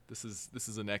 This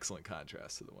is an excellent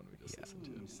contrast to the one we just listened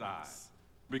to.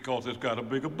 Because it's got a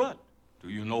bigger butt. Do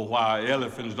you know why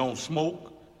elephants don't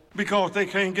smoke? Because they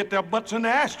can't get their butts in the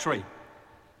ashtray.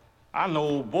 I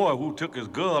know a boy who took his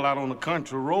girl out on the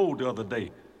country road the other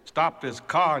day, stopped his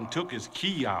car and took his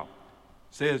key out,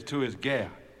 says to his gal,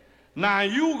 "Now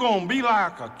you gonna be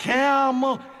like a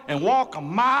camel and walk a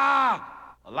mile,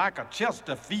 or like a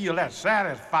Chesterfield that's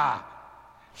satisfied?"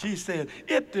 She said,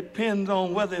 "It depends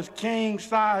on whether it's king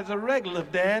size or regular,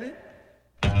 Daddy."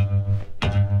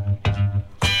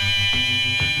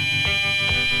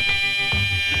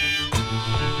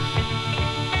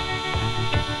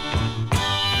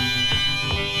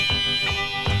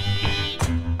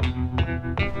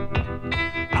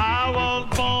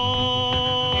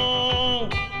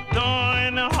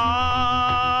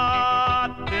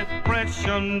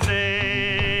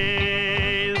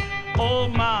 Days, oh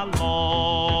my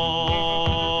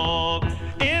Lord,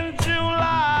 in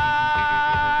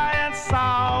July in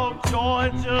South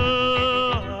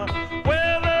Georgia,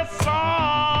 where the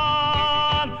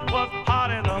sun was hot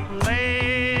and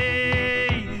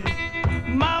ablaze,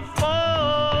 my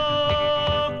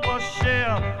folk was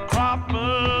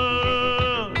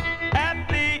sharecroppers at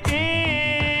the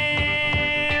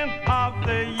end of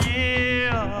the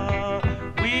year.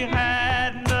 We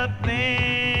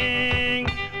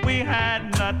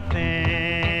had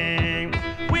nothing,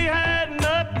 we had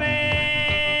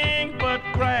nothing but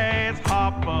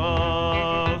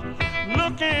grasshoppers.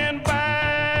 Looking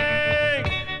back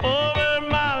over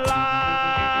my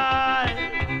life,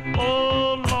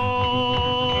 oh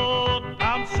Lord,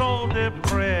 I'm so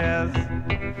depressed.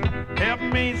 Help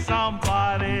me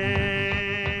somebody,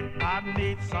 I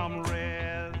need some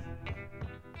rest.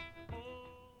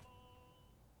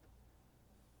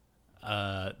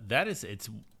 It's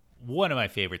one of my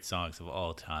favorite songs of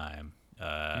all time.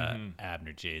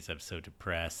 Abner Jay's "I'm So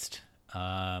Depressed,"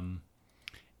 and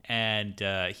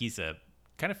he's a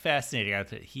kind of fascinating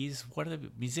outfit. He's one of the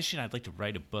musicians I'd like to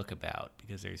write a book about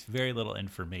because there's very little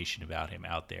information about him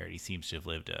out there. He seems to have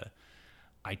lived a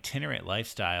itinerant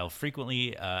lifestyle,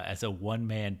 frequently as a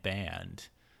one-man band.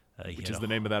 Which is the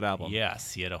name of that album.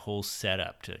 Yes, he had a whole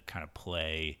setup to kind of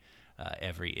play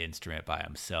every instrument by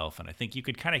himself, and I think you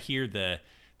could kind of hear that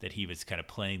he was kind of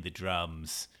playing the drum,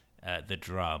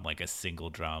 like a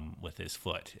single drum with his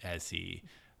foot as he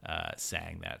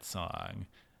sang that song.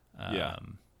 Yeah.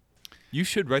 You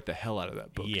should write the hell out of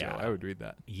that book, Yeah. Joe. I would read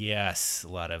that. Yes, a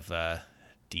lot of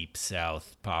deep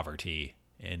South poverty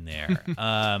in there.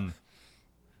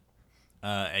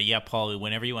 Yeah, Paul,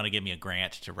 whenever you want to give me a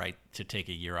grant to take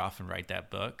a year off and write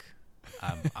that book,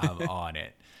 I'm on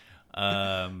it.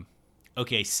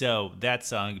 Okay, so that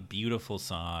song, beautiful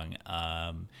song.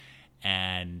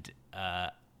 And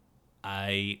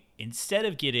I, instead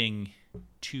of getting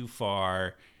too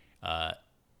far,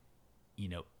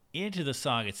 into the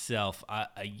song itself, I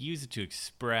use it to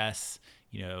express,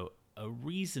 a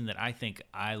reason that I think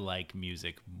I like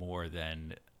music more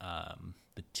than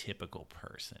the typical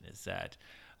person is that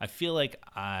I feel like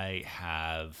I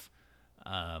have,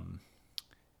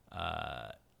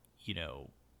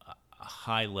 a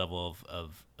high level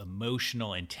of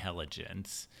emotional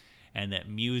intelligence, and that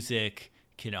music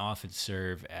can often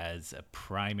serve as a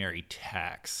primary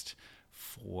text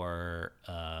for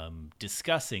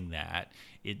discussing that.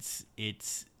 It's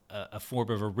a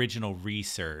form of original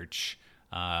research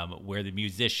where the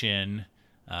musician,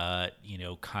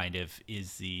 kind of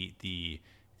is the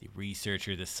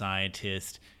researcher, the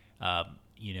scientist,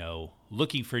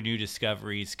 looking for new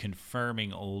discoveries,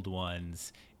 confirming old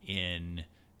ones in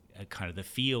kind of the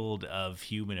field of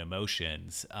human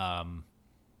emotions. And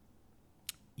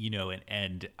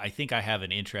I think I have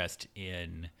an interest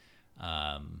in,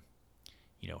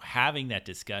 having that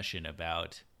discussion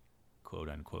about quote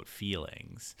unquote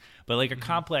feelings, but like a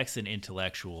complex and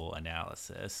intellectual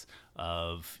analysis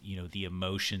of, the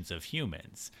emotions of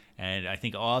humans. And I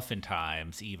think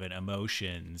oftentimes even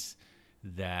emotions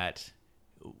that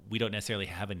we don't necessarily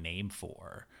have a name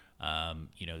for,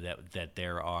 that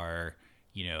there are,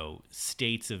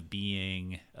 states of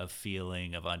being, of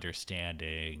feeling, of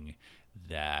understanding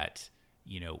that,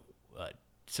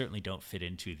 certainly don't fit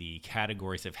into the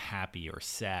categories of happy or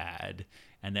sad,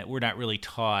 and that we're not really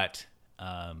taught,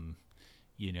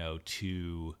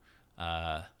 to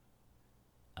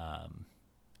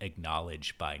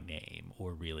acknowledge by name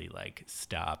or really like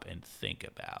stop and think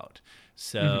about.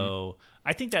 So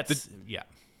I think that's,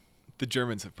 The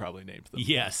Germans have probably named them.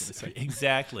 Yes,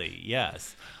 exactly.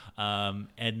 Yes.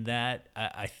 And that,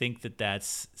 I think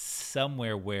that's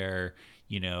somewhere where,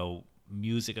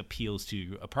 music appeals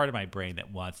to a part of my brain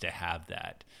that wants to have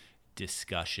that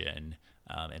discussion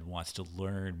and wants to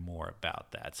learn more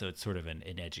about that. So it's sort of an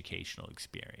educational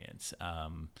experience,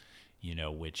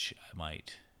 which I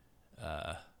might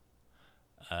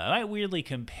weirdly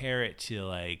compare it to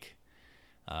like,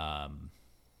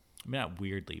 not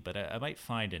weirdly, but I might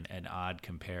find an odd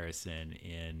comparison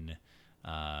in,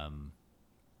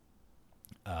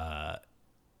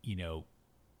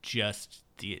 just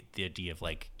the idea of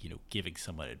like, giving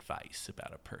someone advice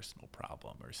about a personal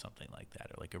problem or something like that,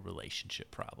 or like a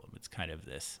relationship problem. It's kind of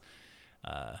this,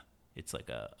 it's like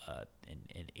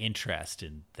an interest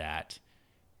in that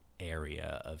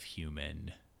area of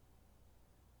human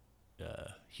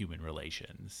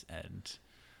relations. And,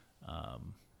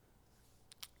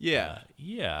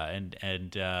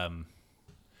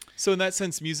 so in that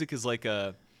sense, music is like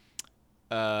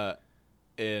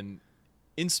an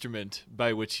instrument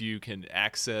by which you can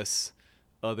access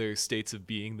other states of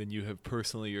being than you have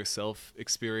personally yourself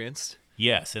experienced.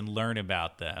 Yes, and learn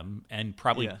about them, and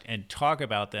probably and talk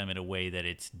about them in a way that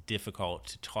it's difficult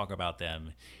to talk about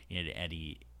them in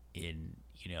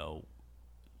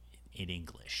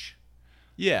English.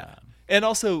 Yeah, and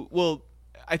also, well,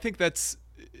 I think that's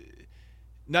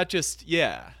not just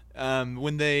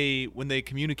when they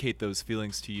communicate those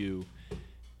feelings to you.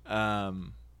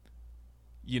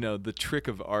 The trick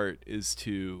of art is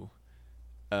to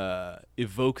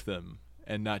evoke them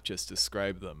and not just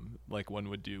describe them like one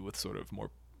would do with sort of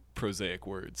more prosaic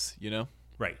words,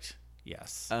 Right.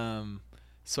 Yes.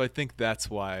 So I think that's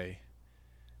why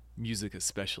music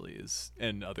especially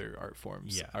and other art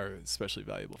forms are especially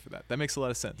valuable for that. That makes a lot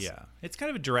of sense. Yeah. It's kind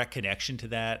of a direct connection to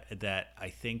that I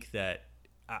think that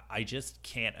I just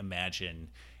can't imagine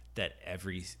that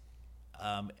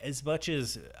as much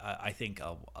as I think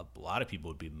a lot of people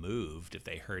would be moved if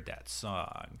they heard that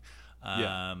song,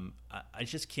 Yeah. I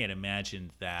just can't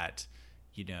imagine that,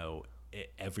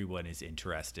 everyone is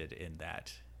interested in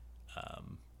that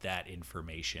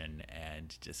information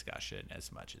and discussion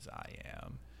as much as I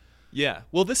am. Yeah.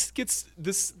 Well,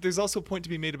 there's also a point to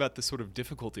be made about the sort of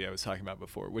difficulty I was talking about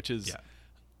before, which is,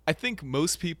 I think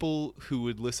most people who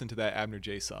would listen to that Abner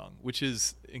J song, which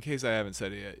is, in case I haven't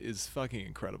said it yet, is fucking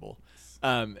incredible.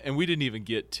 And we didn't even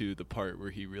get to the part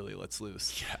where he really lets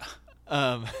loose.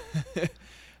 Yeah.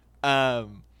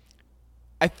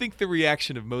 I think the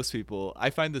reaction of most people,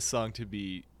 I find this song to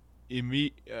be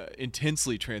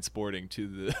intensely transporting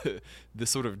to the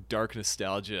sort of dark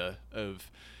nostalgia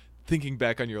of thinking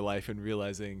back on your life and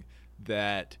realizing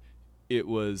that it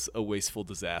was a wasteful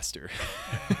disaster.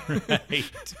 Right.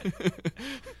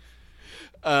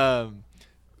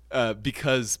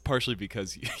 Partially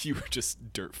because you were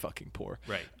just dirt fucking poor.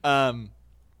 Right.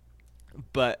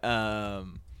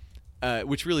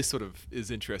 Which really sort of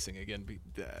is interesting. Again,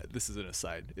 this is an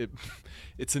aside.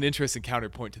 It's an interesting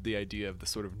counterpoint to the idea of the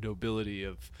sort of nobility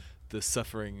of the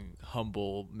suffering,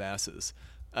 humble masses.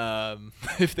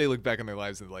 If they look back on their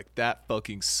lives and they're like, that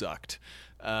fucking sucked.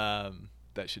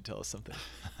 That should tell us something.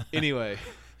 Anyway,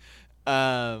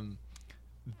 I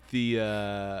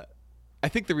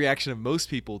think the reaction of most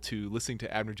people to listening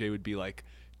to Abner J would be like,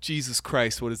 Jesus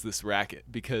Christ, what is this racket?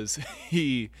 Because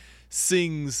he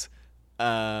sings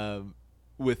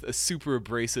with a super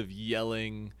abrasive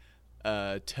yelling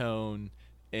tone,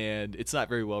 and it's not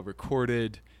very well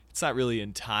recorded. It's not really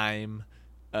in time.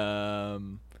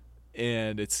 And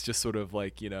it's just sort of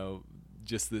like,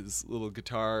 just this little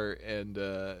guitar and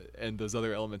those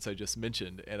other elements I just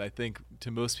mentioned. And I think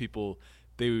to most people,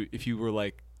 if you were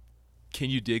like, can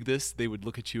you dig this? They would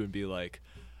look at you and be like,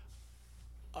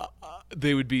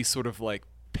 they would be sort of like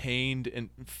pained and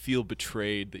feel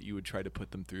betrayed that you would try to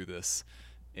put them through this.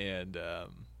 And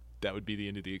that would be the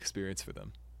end of the experience for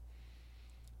them.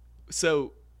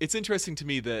 So it's interesting to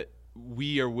me that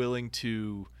we are willing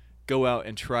to go out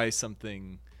and try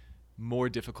something more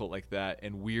difficult like that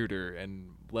and weirder and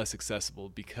less accessible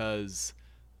because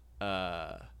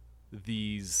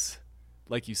these,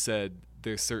 like you said,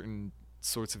 there's certain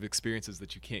sorts of experiences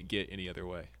that you can't get any other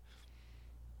way.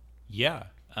 Yeah.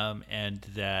 And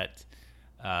that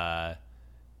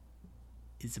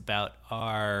is about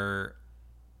our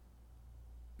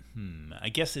I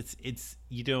guess it's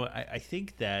I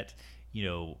think that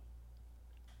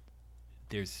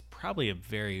there's probably a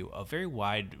very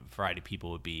wide variety of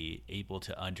people would be able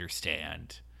to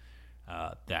understand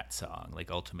that song. Like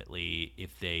ultimately,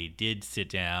 if they did sit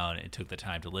down and took the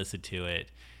time to listen to it,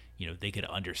 they could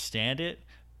understand it,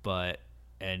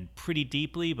 and pretty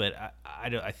deeply. But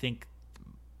I think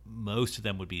most of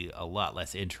them would be a lot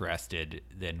less interested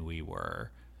than we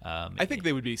were. I think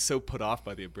they would be so put off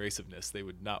by the abrasiveness they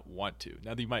would not want to.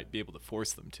 Now you might be able to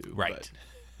force them to. Right.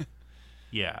 But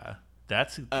Yeah.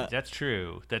 That's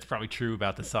true. That's probably true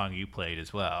about the song you played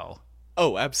as well.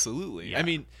 Oh, absolutely. Yeah. I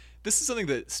mean, this is something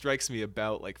that strikes me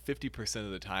about like 50%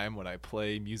 of the time when I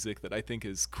play music that I think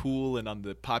is cool and on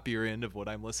the poppier end of what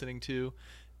I'm listening to.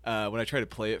 When I try to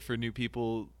play it for new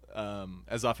people,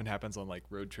 as often happens on like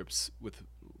road trips with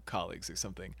colleagues or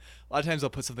something, a lot of times I'll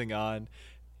put something on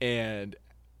and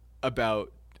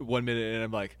about 1 minute and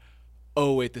I'm like,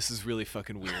 oh wait, this is really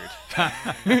fucking weird.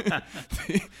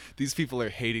 These people are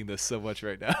hating this so much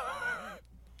right now.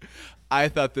 I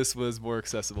thought this was more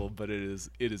accessible, but it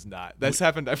is not. That's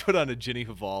happened. I put on a Jenny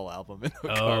Hval album in the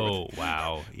car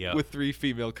Wow. Yeah. with 3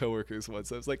 female coworkers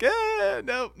once. I was like,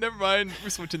 no, never mind. We're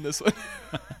switching this one.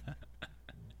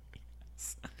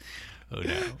 Oh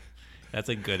no. That's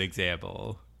a good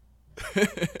example.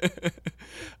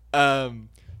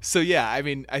 So yeah, I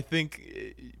mean, I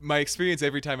think my experience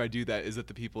every time I do that is that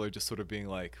the people are just sort of being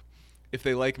like, if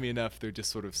they like me enough, they're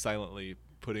just sort of silently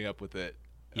putting up with it.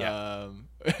 Yeah.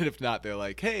 And if not, they're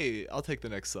like, hey, I'll take the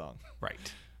next song.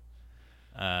 Right.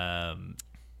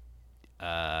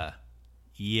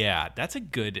 Yeah,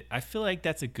 I feel like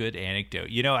that's a good anecdote.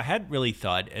 I hadn't really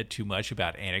thought too much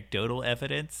about anecdotal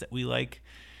evidence that we like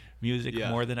music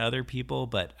more than other people,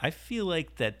 but I feel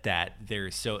like that there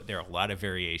are a lot of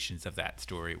variations of that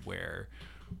story where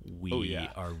we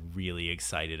are really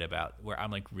excited about, where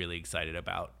I'm like really excited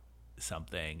about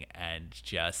something and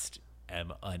just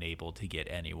am unable to get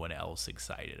anyone else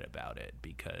excited about it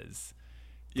because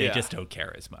they just don't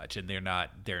care as much and they're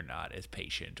not as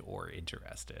patient or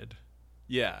interested.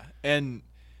 Yeah. And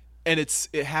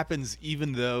it happens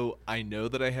even though I know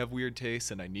that I have weird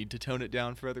tastes and I need to tone it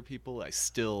down for other people. I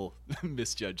still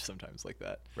misjudge sometimes like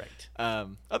that. Right.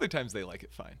 Other times they like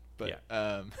it fine. But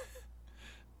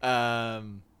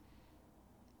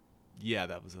Yeah,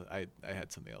 that was I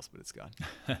had something else, but it's gone.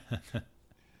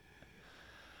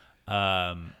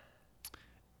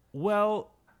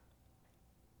 Well,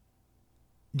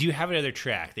 do you have another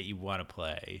track that you want to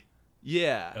play?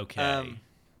 Yeah. Okay.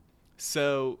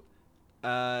 So,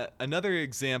 another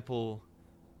example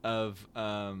of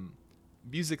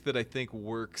music that I think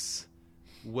works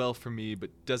well for me but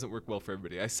doesn't work well for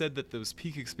everybody. I said that those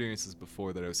peak experiences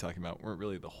before that I was talking about weren't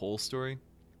really the whole story.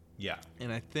 Yeah.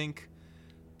 And I think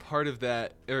part of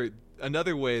that, or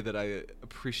another way that I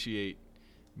appreciate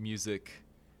music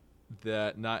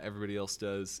that not everybody else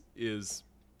does, is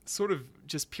sort of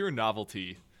just pure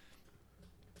novelty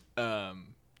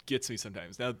gets me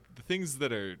sometimes. Now, the things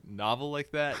that are novel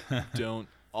like that don't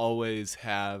always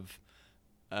have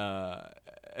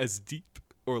as deep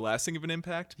or lasting of an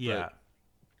impact. Yeah.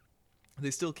 But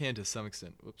they still can to some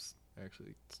extent. Whoops, I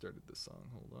actually started this song.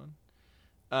 Hold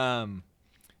on.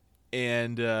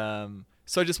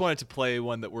 So I just wanted to play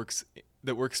one that works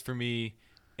for me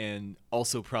and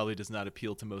also probably does not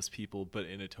appeal to most people, but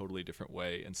in a totally different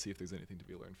way, and see if there's anything to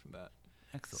be learned from that.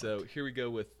 Excellent. So here we go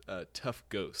with Tough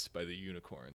Ghost by the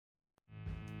Unicorns.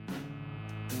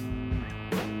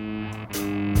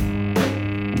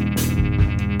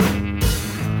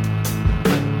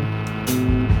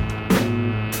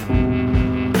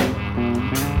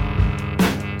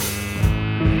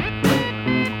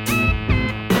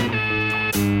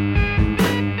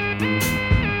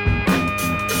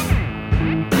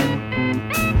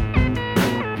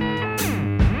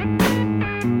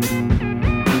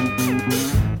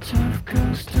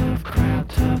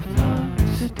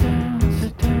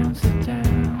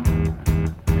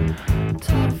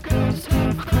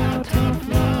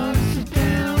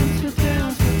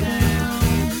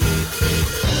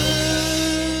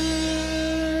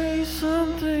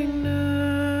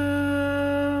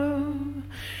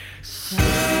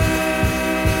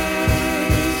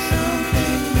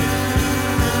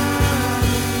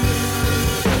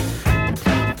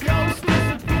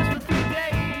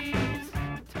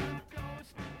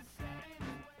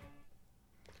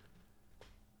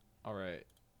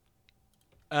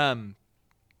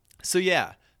 So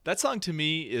yeah, that song to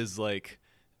me is like,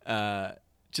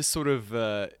 just sort of,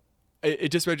 it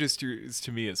just registers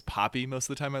to me as poppy most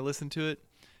of the time I listen to it,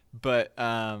 but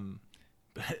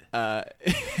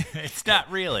it's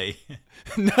not really.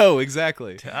 No,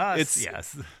 exactly. To us,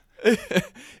 yes.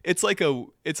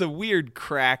 It's a weird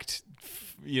cracked,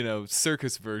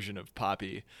 circus version of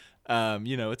poppy.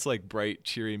 It's like bright,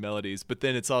 cheery melodies, but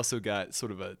then it's also got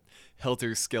sort of a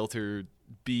helter-skelter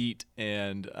beat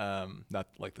and not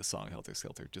like the song Helter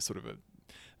Skelter, just sort of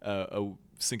a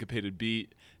syncopated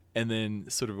beat, and then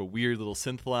sort of a weird little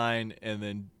synth line, and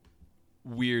then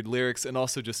weird lyrics, and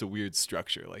also just a weird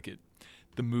structure. Like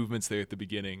the movements there at the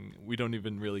beginning, we don't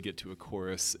even really get to a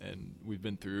chorus, and we've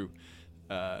been through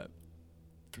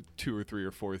 2 or 3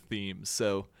 or 4 themes.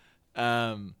 So,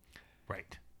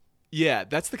 right. Yeah,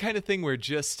 that's the kind of thing where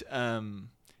just I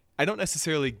don't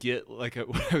necessarily get like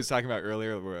what I was talking about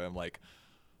earlier, where I'm like,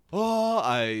 oh,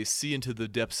 I see into the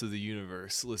depths of the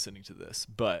universe listening to this.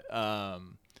 But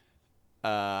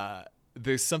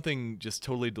there's something just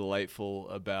totally delightful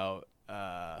about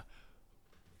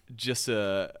just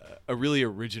a really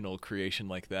original creation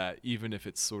like that, even if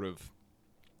it's sort of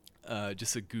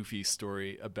just a goofy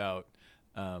story about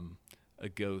a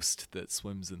ghost that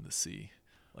swims in the sea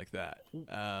like that.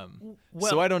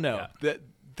 So I don't know. Yeah. That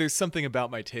there's something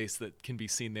about my taste that can be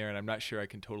seen there, and I'm not sure I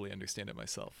can totally understand it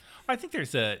myself. I think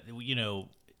there's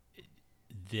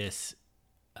this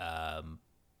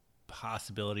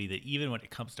possibility that even when it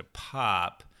comes to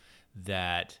pop,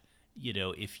 that,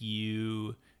 if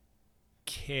you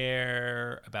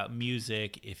care about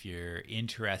music, if you're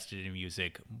interested in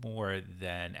music more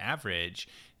than average,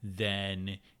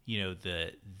 then,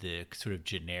 the sort of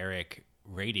generic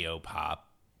radio pop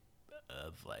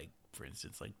of, like, for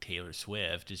instance, like Taylor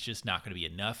Swift is just not going to be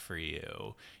enough for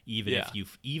you. Even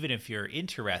if you're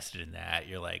interested in that,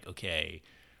 you're like, okay,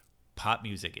 pop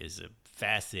music is a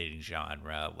fascinating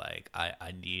genre. Like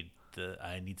I need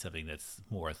something that's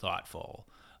more thoughtful.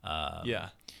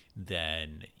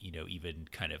 Than, even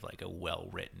kind of like a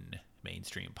well-written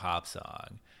mainstream pop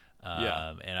song.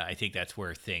 And I think that's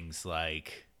where things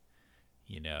like,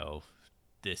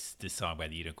 this song by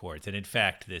the Unicorns, and in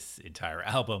fact this entire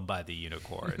album by the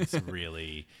Unicorns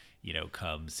really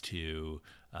comes to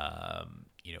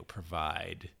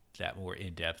provide that more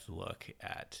in-depth look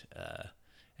at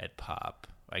pop.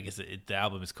 I guess the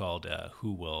album is called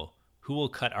Who Will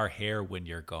Cut Our Hair When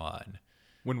You're Gone.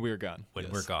 When We're Gone.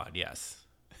 We're gone, yes.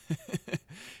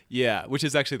 Yeah, which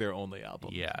is actually their only album.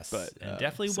 Yes, but and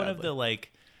definitely sadly. one of the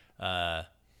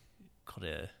called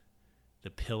a the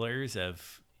pillars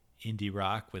of indie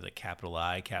rock with a capital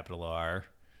I, capital R.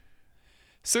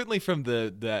 Certainly from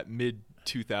that mid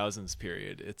 2000s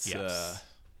period, Yes.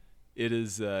 it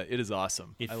is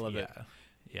awesome. I love it.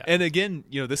 Yeah. And again,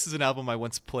 this is an album I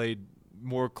once played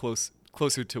more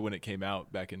closer to when it came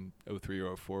out back in 03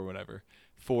 or 04, whenever,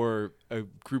 for a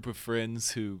group of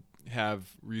friends who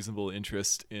have reasonable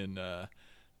interest in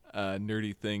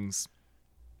nerdy things,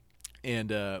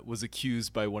 and was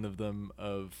accused by one of them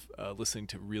of listening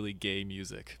to really gay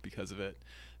music because of it.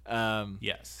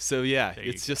 Yes. So yeah, There you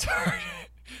it's just hard.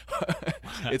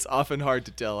 It's often hard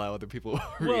to tell how other people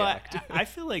react. I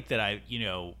feel like that I,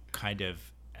 kind of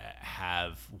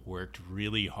have worked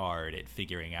really hard at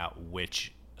figuring out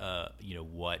which,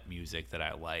 what music that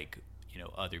I like,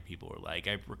 other people were like.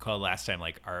 I recall last time,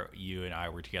 like, you and I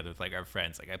were together with, like, our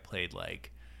friends. Like, I played,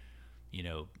 like,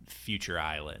 Future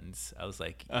Islands. I was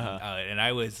like, and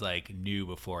I was, like, knew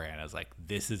beforehand. I was like,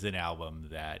 this is an album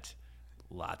that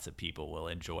lots of people will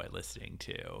enjoy listening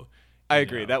to. I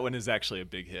agree. That one is actually a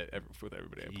big hit with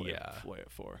everybody I play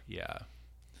it for. Yeah.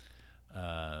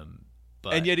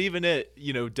 And yet even it,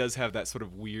 does have that sort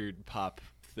of weird pop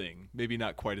thing. Maybe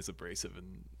not quite as abrasive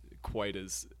and quite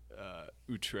as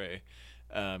outre,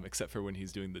 except for when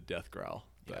he's doing the death growl.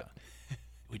 But. Yeah.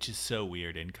 Which is so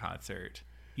weird in concert.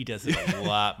 He does it a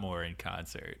lot more in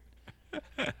concert.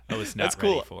 I was not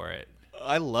ready for it.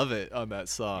 I love it on that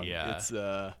song.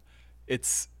 Yeah.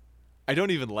 It's I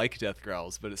don't even like death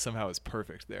growls, but it somehow is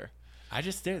perfect there.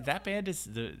 That band is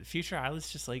the Future Islands.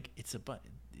 Just like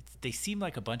they seem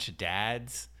like a bunch of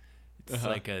dads. It's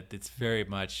it's very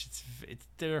much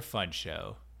they're a fun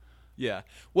show. Yeah.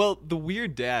 Well, the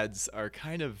weird dads are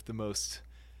kind of the most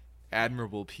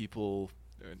admirable people.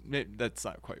 That's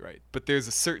not quite right, but there's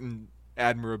a certain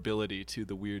admirability to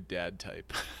the weird dad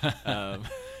type.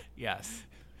 Yes.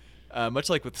 Much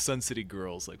like with Sun City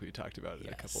Girls, like we talked about it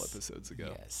a couple episodes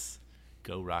ago. Yes.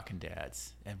 Go rockin'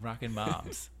 dads and rockin'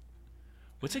 moms.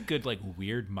 What's a good, like,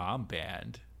 weird mom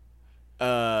band?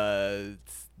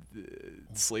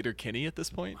 Slater Kinney at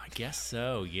this point. I guess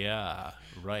so. Yeah.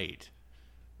 Right.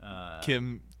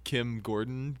 Kim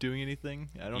Gordon doing anything?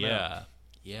 I don't know.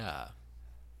 Yeah.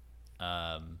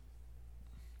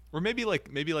 Or maybe like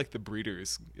the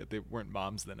Breeders. They weren't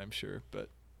moms then, I'm sure, but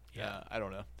I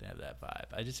don't know. They have that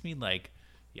vibe. I just mean, like,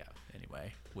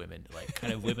 anyway, women, like,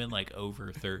 kind of women like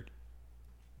over 30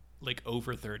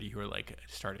 who are like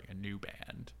starting a new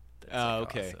band. That's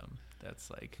okay. Awesome. That's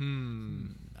like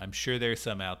I'm sure there's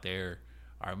some out there.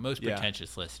 Our most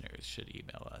pretentious listeners should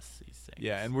email us these things.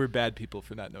 Yeah, and we're bad people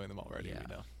for not knowing them already. Yeah. We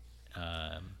know.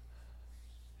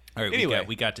 All right. Anyway,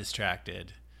 we got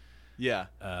distracted. Yeah.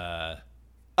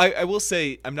 I will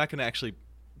say I'm not going to actually.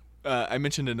 I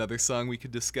mentioned another song we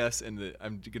could discuss, and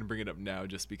I'm going to bring it up now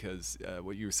just because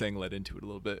what you were saying led into it a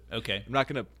little bit. Okay. I'm not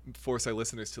going to force our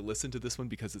listeners to listen to this one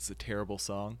because it's a terrible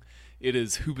song. It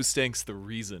is Hoobastank's The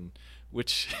Reason,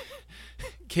 which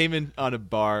came in on a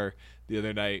bar the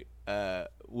other night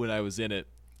when I was in it,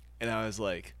 and I was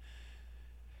like,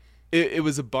 it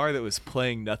was a bar that was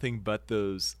playing nothing but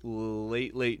those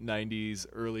late 90s,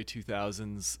 early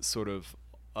 2000s sort of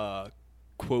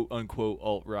quote-unquote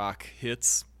alt-rock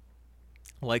hits.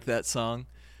 Like that song.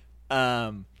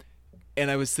 And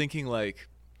I was thinking, like,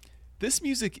 this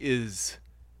music is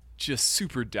just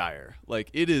super dire.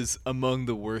 Like, it is among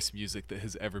the worst music that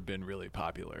has ever been really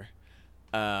popular.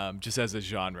 Just as a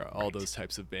genre, all those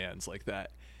types of bands like that.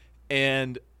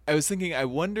 And I was thinking, I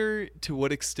wonder to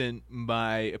what extent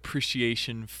my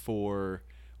appreciation for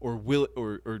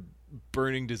or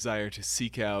burning desire to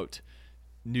seek out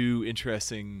new,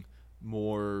 interesting,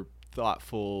 more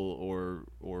thoughtful or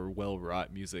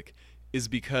well-wrought music is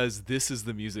because this is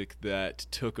the music that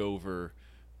took over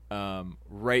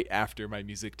right after my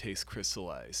music taste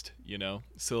crystallized,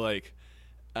 so like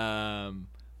I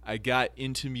got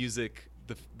into music.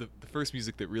 The first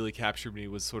music that really captured me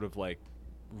was sort of like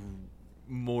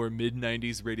more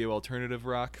mid-90s radio alternative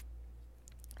rock.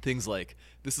 Things like,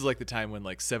 this is like the time when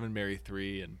like Seven Mary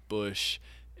 3 and Bush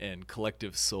and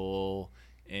Collective Soul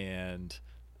and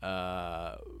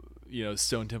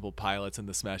Stone Temple Pilots and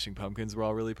the Smashing Pumpkins were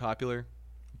all really popular.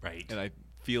 Right. And I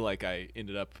feel like I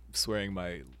ended up swearing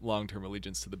my long-term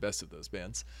allegiance to the best of those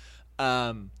bands.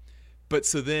 But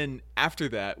so then after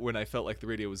that, when I felt like the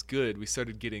radio was good, we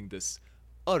started getting this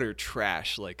utter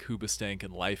trash like Hoobastank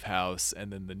and Lifehouse,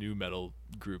 and then the new metal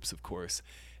groups, of course.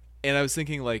 And I was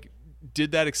thinking, like,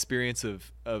 did that experience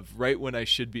of right when I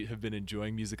should have been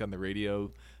enjoying music on the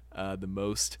radio the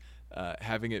most,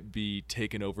 having it be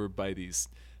taken over by these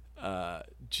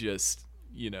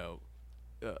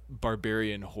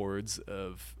barbarian hordes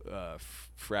of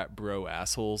frat bro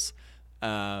assholes,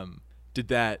 did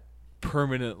that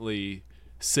permanently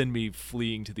send me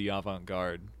fleeing to the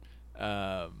avant-garde,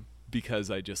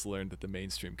 because I just learned that the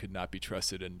mainstream could not be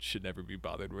trusted and should never be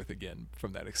bothered with again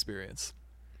from that experience.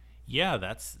 Yeah,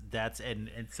 that's and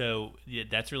so yeah,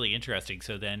 that's really interesting.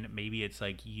 So then maybe it's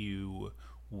like you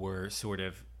were sort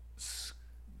of,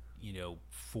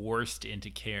 forced into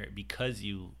care because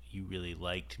you really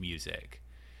liked music.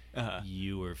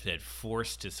 You were then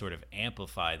forced to sort of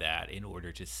amplify that in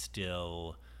order to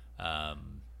still have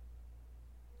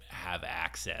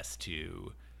access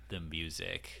to the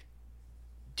music,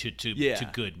 to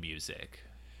good music,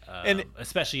 and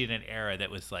especially in an era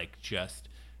that was like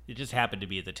it just happened to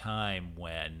be at the time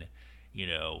when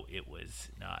it was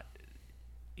not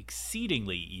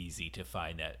exceedingly easy to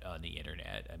find that on the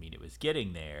internet. I mean, it was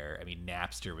getting there. I mean,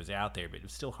 Napster was out there, but it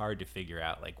was still hard to figure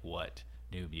out like what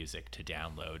new music to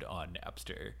download on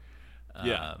Napster.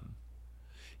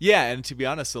 Yeah, and to be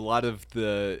honest, a lot of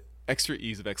the extra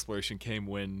ease of exploration came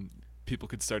when people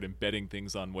could start embedding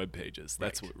things on web pages.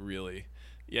 That's what really,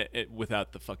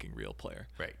 without the fucking real player.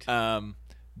 Right.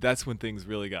 That's when things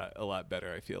really got a lot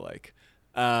better, I feel like.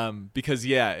 Because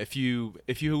if you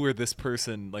were this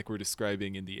person like we're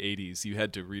describing in the 80s, you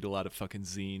had to read a lot of fucking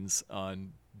zines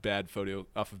on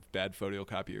off of bad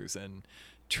photocopiers and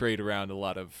trade around a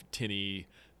lot of tinny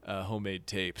homemade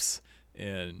tapes,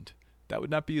 and that would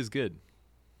not be as good.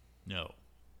 No,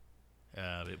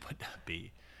 it would not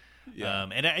be. Yeah.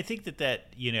 And I think that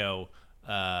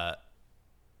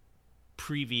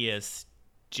previous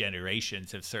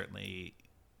generations have certainly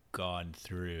gone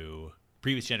through.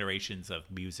 Previous generations of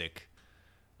music,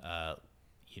 what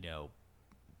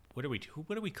are we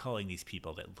calling these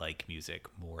people that like music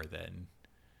more than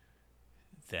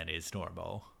is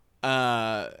normal?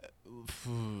 There's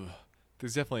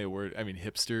definitely a word. I mean,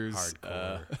 hipsters.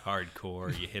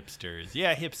 Hardcore, you hipsters.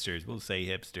 Yeah, hipsters. We'll say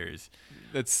hipsters.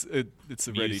 It's a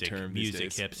ready term these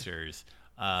music days. Hipsters.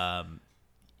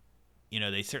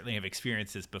 They certainly have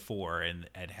experienced this before and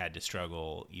had to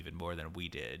struggle even more than we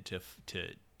did to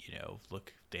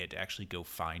look. They had to actually go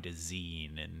find a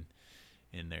zine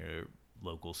in their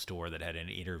local store that had an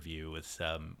interview with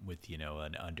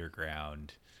an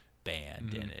underground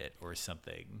band in it or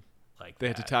something like that. They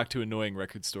had to talk to annoying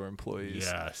record store employees.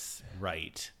 Yes,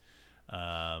 right.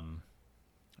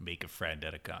 Make a friend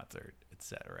at a concert,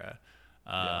 etc.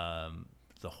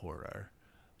 The horror.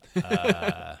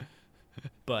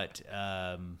 But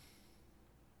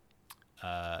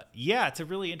it's a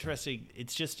really interesting.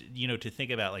 It's just to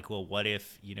think about like, well, what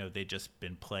if they'd just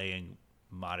been playing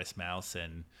Modest Mouse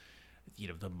and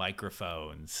the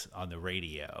microphones on the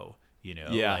radio.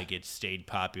 Like it stayed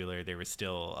popular. There was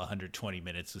still 120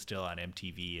 Minutes was still on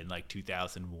MTV in like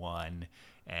 2001,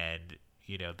 and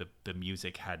the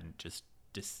music hadn't just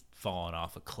fallen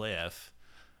off a cliff.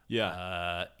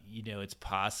 It's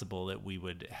possible that we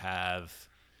would have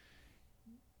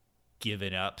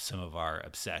given up some of our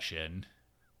obsession.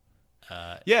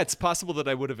 It's possible that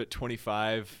I would have at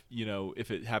 25,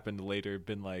 if it happened later,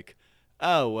 been like,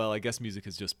 oh, well, I guess music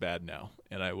is just bad now.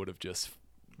 And I would have just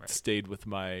stayed with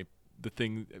the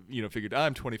thing, figured,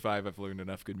 I'm 25, I've learned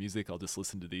enough good music, I'll just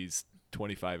listen to these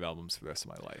 25 albums for the rest of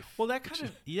my life. Well, that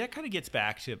kind of gets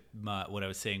back to what I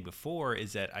was saying before,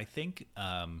 is that I think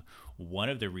one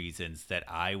of the reasons that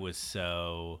I was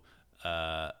so...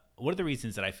 one of the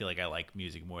reasons that I feel like I like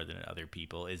music more than other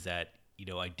people is that,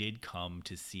 I did come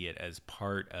to see it as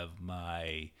part of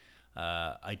my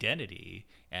identity.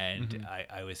 And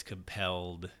I was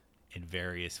compelled in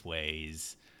various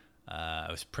ways.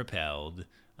 I was propelled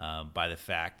by the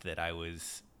fact that I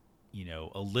was,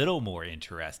 a little more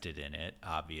interested in it,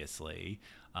 obviously.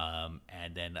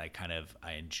 And then I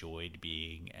enjoyed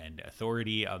being an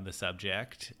authority on the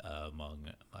subject among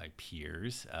my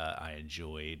peers. I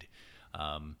enjoyed,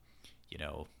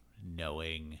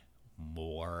 knowing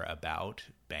more about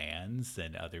bands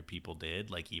than other people did.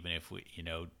 Like, even if we,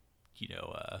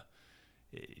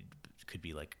 it could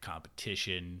be like a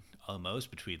competition almost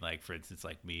between, like, for instance,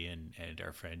 like me and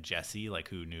our friend Jesse, like,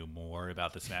 who knew more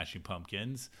about the Smashing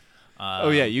Pumpkins.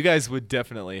 You guys would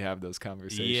definitely have those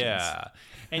conversations. Yeah.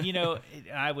 And,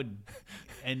 I would,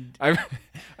 and I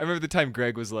remember the time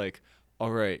Greg was like,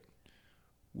 all right,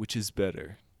 which is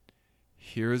better?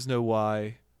 Here Is No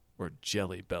Why or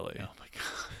Jelly Belly? Oh my God.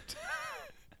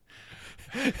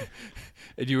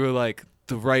 And you were like,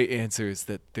 the right answer is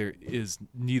that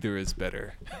neither is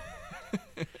better.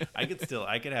 I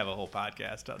could have a whole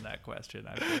podcast on that question.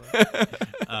 I feel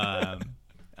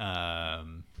like.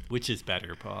 Which is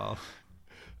better, Paul?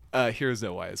 Here Is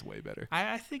No Why is way better.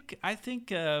 I think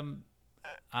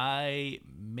I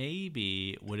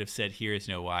maybe would have said "Here Is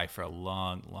No Why" for a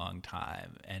long, long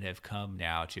time, and have come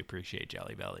now to appreciate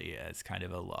Jelly Belly as kind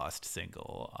of a lost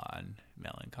single on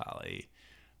Melancholy.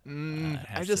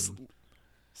 I just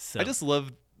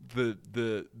love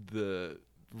the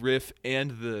riff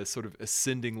and the sort of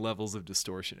ascending levels of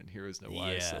distortion in "Here Is No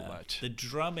Why" so much. The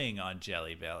drumming on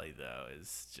Jelly Belly though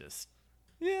is just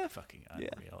fucking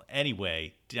unreal. Yeah.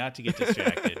 Anyway, not to get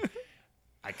distracted,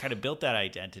 I kind of built that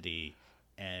identity.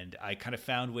 And I kind of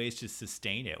found ways to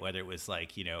sustain it, whether it was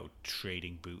like,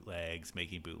 trading bootlegs,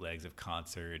 making bootlegs of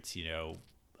concerts,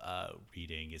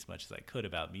 reading as much as I could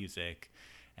about music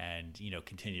and,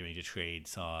 continuing to trade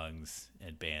songs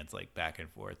and bands like back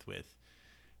and forth with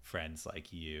friends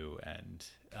like you and,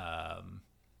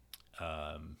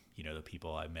 the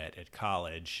people I met at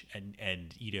college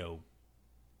and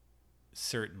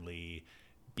certainly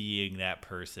being that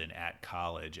person at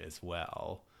college as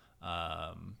well.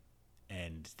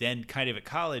 And then kind of at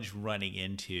college running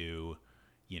into,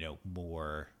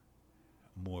 more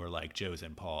like Joe's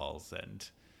and Paul's and,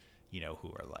 who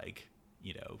are like,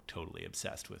 totally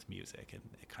obsessed with music, and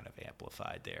it kind of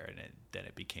amplified there. And then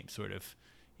it became sort of,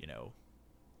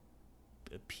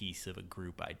 a piece of a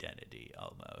group identity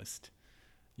almost.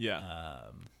 Yeah.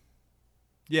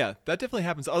 Yeah, that definitely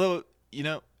happens. Although,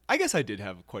 I guess I did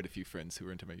have quite a few friends who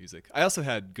were into my music. I also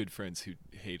had good friends who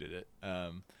hated it.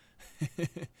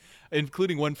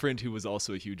 Including one friend who was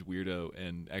also a huge weirdo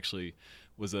and actually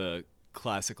was a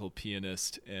classical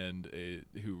pianist and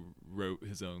who wrote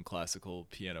his own classical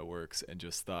piano works and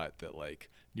just thought that like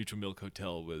Neutral Milk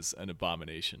Hotel was an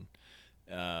abomination.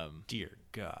 Dear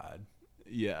God.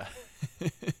 Yeah.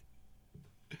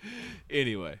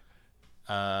 Anyway.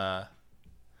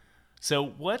 So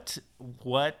what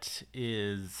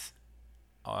is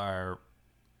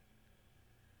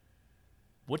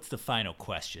what's the final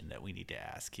question that we need to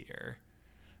ask here?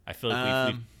 I feel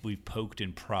like we've poked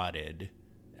and prodded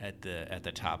at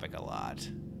the topic a lot.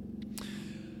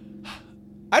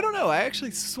 I don't know. I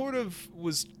actually sort of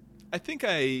I think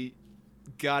I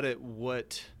got at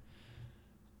what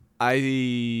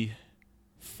I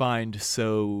find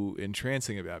so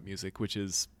entrancing about music, which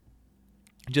is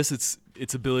just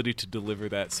its ability to deliver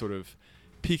that sort of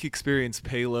peak experience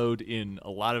payload in a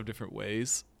lot of different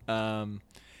ways.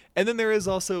 And then there is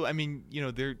also,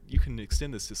 you can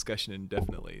extend this discussion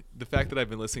indefinitely. The fact that I've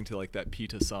been listening to like that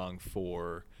PETA song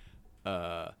for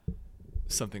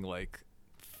something like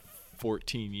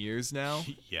 14 years now.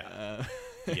 Yeah.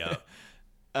 Yeah.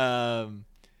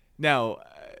 Now,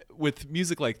 with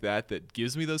music like that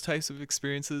gives me those types of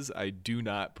experiences, I do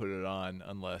not put it on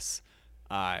unless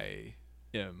I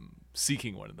am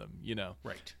seeking one of them,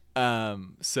 Right.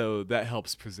 So that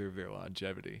helps preserve their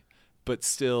longevity. But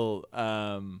still,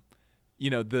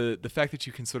 the fact that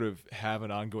you can sort of have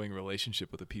an ongoing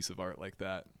relationship with a piece of art like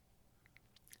that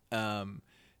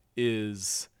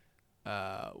is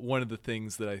one of the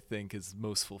things that I think is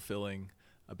most fulfilling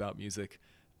about music.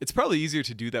 It's probably easier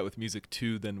to do that with music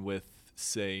too than with,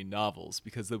 say, novels,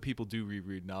 because though people do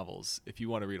reread novels, if you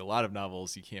want to read a lot of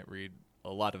novels, you can't read a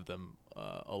lot of them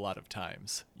a lot of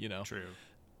times, True.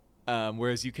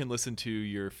 Whereas you can listen to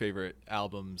your favorite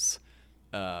albums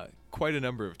quite a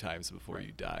number of times before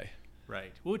you die.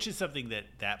 Right. Which is something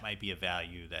that might be a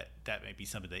value that might be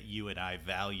something that you and I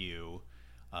value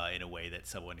in a way that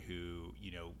someone who,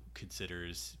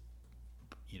 considers,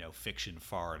 fiction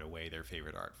far and away their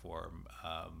favorite art form,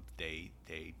 they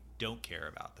don't care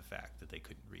about the fact that they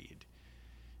couldn't read,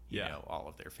 all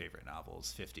of their favorite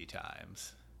novels 50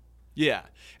 times. Yeah.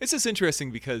 It's just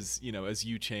interesting because, as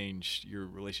you change, your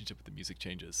relationship with the music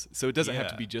changes. So it doesn't have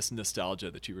to be just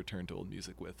nostalgia that you return to old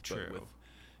music with, but with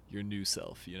your new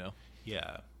self,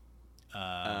 Yeah.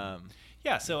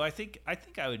 Yeah. So I think I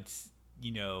would,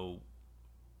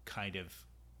 kind of,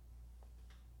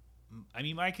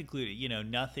 my conclusion,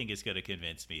 nothing is going to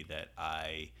convince me that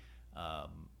I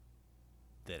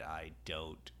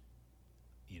don't,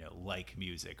 like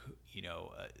music,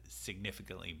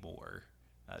 significantly more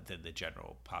than the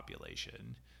general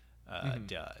population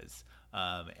does.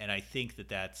 And I think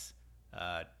that's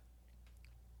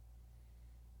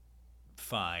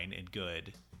fine and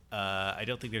good. I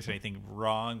don't think there's anything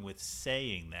wrong with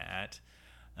saying that.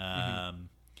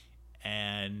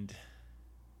 And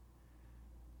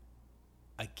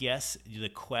I guess the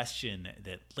question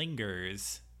that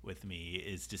lingers with me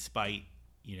is, despite,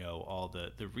 all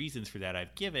the reasons for that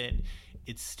I've given,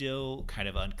 it's still kind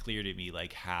of unclear to me,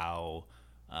 like how,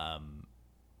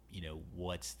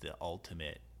 what's the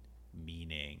ultimate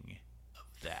meaning of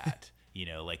that? You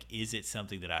know, like, is it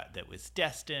something that was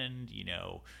destined? You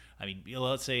know, I mean, I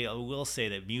will say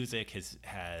that music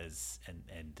has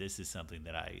and this is something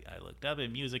that I looked up,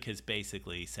 and music has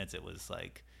basically, since it was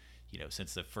like, you know,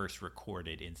 since the first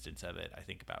recorded instance of it, I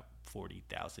think about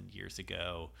 40,000 years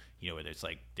ago, you know, where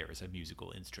there was a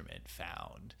musical instrument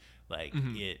found, like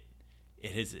it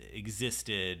has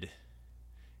existed,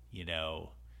 you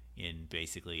know, in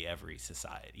basically every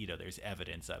society. You know, there's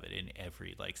evidence of it in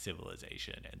every like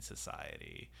civilization and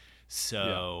society.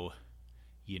 So,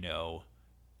 you know,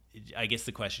 I guess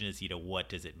the question is, you know, what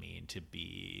does it mean to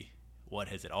be, what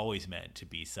has it always meant to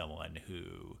be someone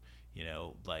who, you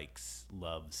know,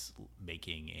 loves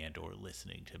making and or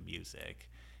listening to music?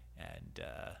 And,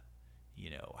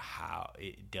 you know,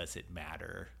 does it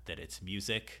matter that it's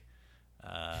music?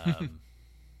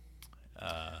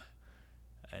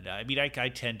 And I mean, I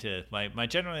tend to, my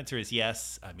general answer is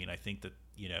yes. I mean, I think that,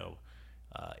 you know,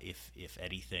 if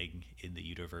anything in the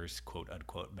universe, quote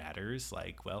unquote, matters,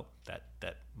 like, well, that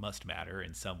must matter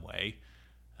in some way.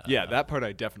 Yeah, that part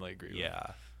I definitely agree with.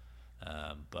 Yeah.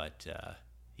 But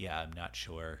I'm not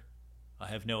sure. I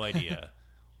have no idea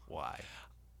why.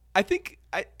 I think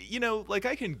I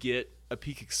can get a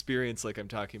peak experience like I'm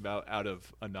talking about out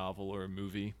of a novel or a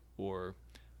movie, or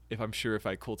if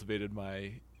I cultivated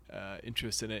my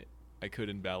interest in it, I could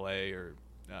in ballet or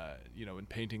in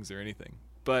paintings or anything.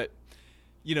 But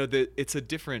you know, there's a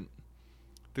different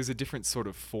sort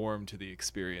of form to the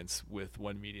experience with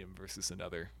one medium versus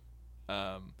another,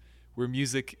 where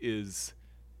music is,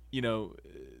 you know,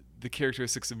 the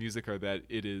characteristics of music are that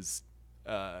it has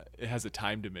a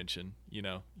time dimension. You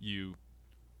know, you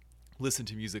listen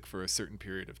to music for a certain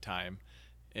period of time,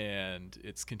 and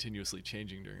it's continuously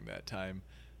changing during that time.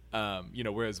 You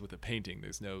know, whereas with a painting,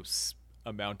 there's no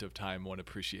amount of time one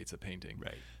appreciates a painting.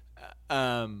 Right.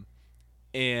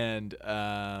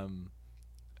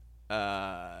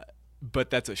 But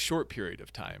that's a short period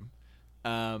of time.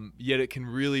 Yet it can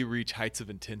really reach heights of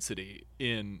intensity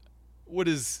in what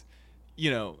is,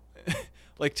 you know,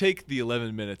 like take the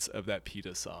 11 minutes of that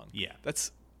PETA song. Yeah.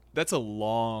 That's a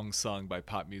long song by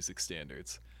pop music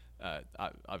standards.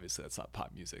 Obviously that's not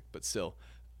pop music, but still.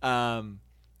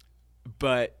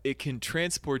 But it can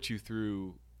transport you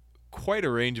through quite a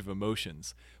range of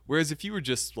emotions. Whereas if you were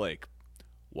just like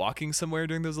walking somewhere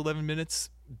during those 11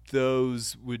 minutes,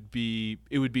 it would be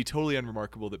totally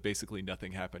unremarkable that basically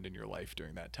nothing happened in your life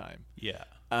during that time. Yeah.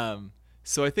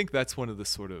 So I think that's one of the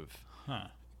sort of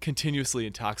continuously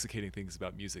intoxicating things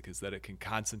about music, is that it can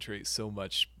concentrate so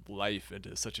much life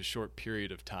into such a short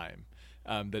period of time,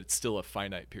 that it's still a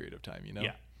finite period of time, you know?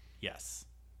 Yeah. Yes.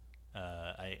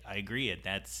 I agree. And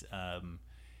that's,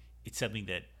 it's something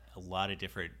that a lot of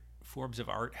different forms of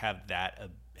art have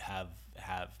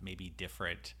maybe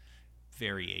different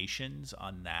variations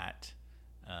on that.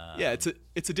 Yeah, it's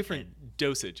a different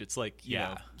dosage. It's like, you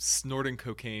know, snorting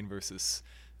cocaine versus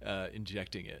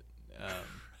injecting it.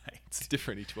 Right. It's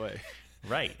different each way.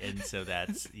 Right. And so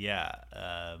that's,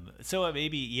 so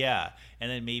maybe, and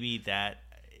then maybe that,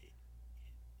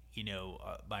 you know,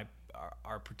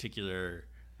 our particular,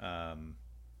 and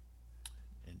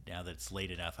now that it's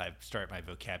late enough, my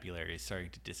vocabulary is starting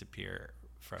to disappear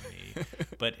from me.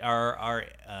 But our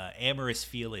amorous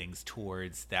feelings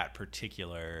towards that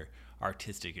particular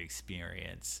artistic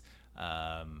experience,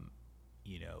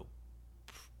 you know,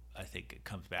 I think it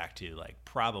comes back to like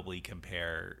probably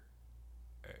compare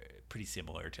pretty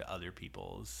similar to other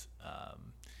people's,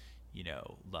 you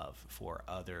know, love for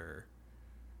other,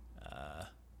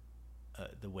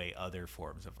 the way other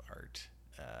forms of art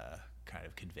kind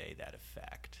of convey that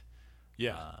effect.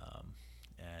 Yeah.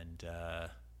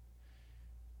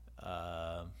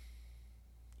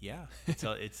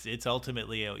 It's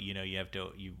ultimately, you know, you have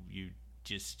to, you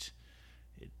just,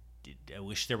 I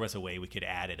wish there was a way we could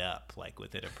add it up, like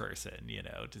within a person, you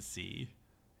know, to see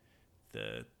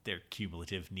their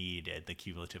cumulative need and the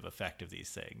cumulative effect of these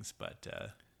things. But,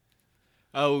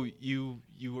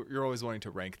 you're always wanting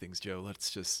to rank things, Joe.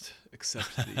 Let's just accept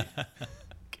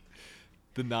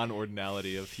the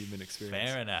non-ordinality of human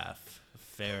experience.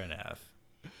 Fair enough.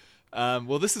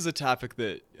 Well, this is a topic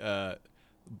that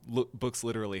books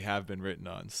literally have been written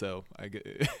on, so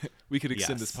we could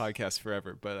extend this podcast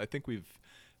forever. But I think we've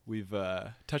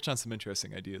touched on some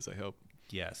interesting ideas, I hope.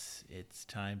 Yes, it's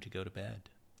time to go to bed.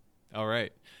 All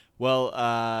right.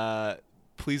 Well,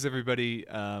 please, everybody,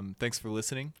 thanks for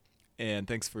listening, and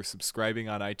thanks for subscribing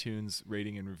on iTunes,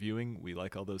 rating and reviewing. We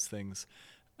like all those things.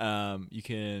 You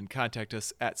can contact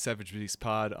us at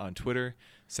SavageBeastPod on Twitter.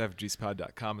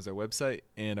 SavageBeastPod.com is our website,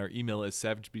 and our email is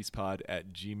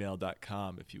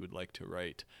SavageBeastPod@gmail.com if you would like to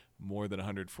write more than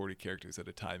 140 characters at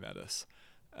a time at us.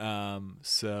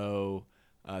 So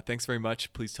thanks very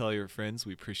much. Please tell your friends.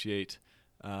 We appreciate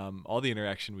all the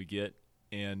interaction we get.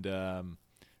 And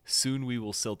soon we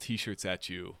will sell T-shirts at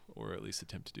you, or at least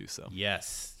attempt to do so.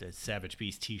 Yes, the Savage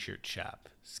Beast T-shirt shop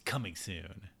is coming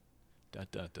soon. Da,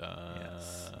 da, da.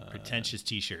 Yes, pretentious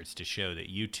T-shirts to show that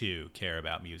you too care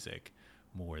about music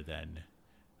more than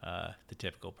the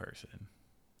typical person.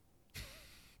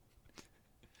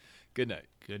 Good night.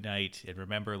 Good night, and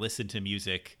remember, listen to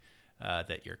music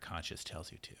that your conscience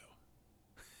tells you to.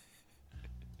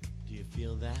 Do you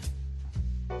feel that?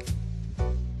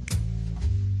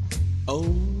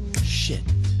 Oh shit.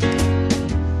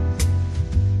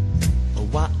 Oh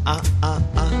wah ah ah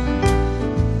ah.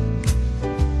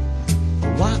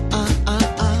 Oh wah ah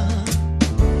ah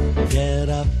ah. Get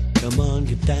up, come on,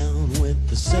 get down with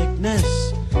the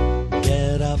sickness.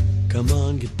 Get up, come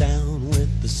on, get down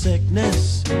with the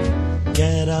sickness.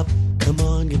 Get up, come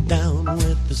on, get down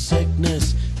with the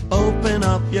sickness. Open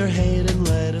up your hate and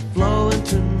let it flow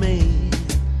into me.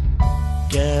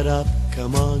 Get up,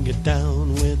 come on, get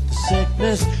down with the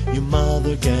sickness. You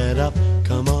mother, get up,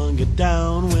 come on, get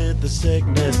down with the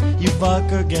sickness. You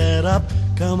fucker, get up,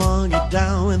 come on, get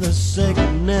down with the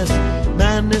sickness.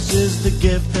 Madness is the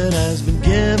gift that has been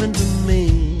given to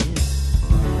me.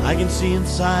 I can see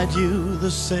inside you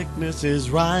the sickness is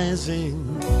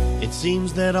rising. It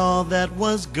seems that all that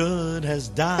was good has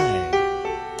died.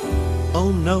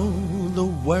 Oh no, the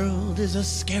world is a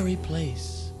scary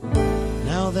place.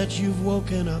 Now that you've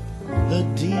woken up the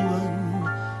demon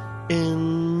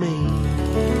in me.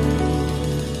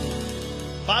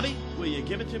 Bobby, will you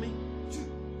give it to me? 2,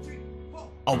 3, 4.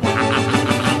 Oh,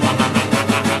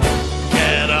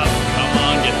 get up, come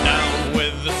on, get down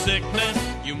with the sickness,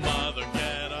 you mother.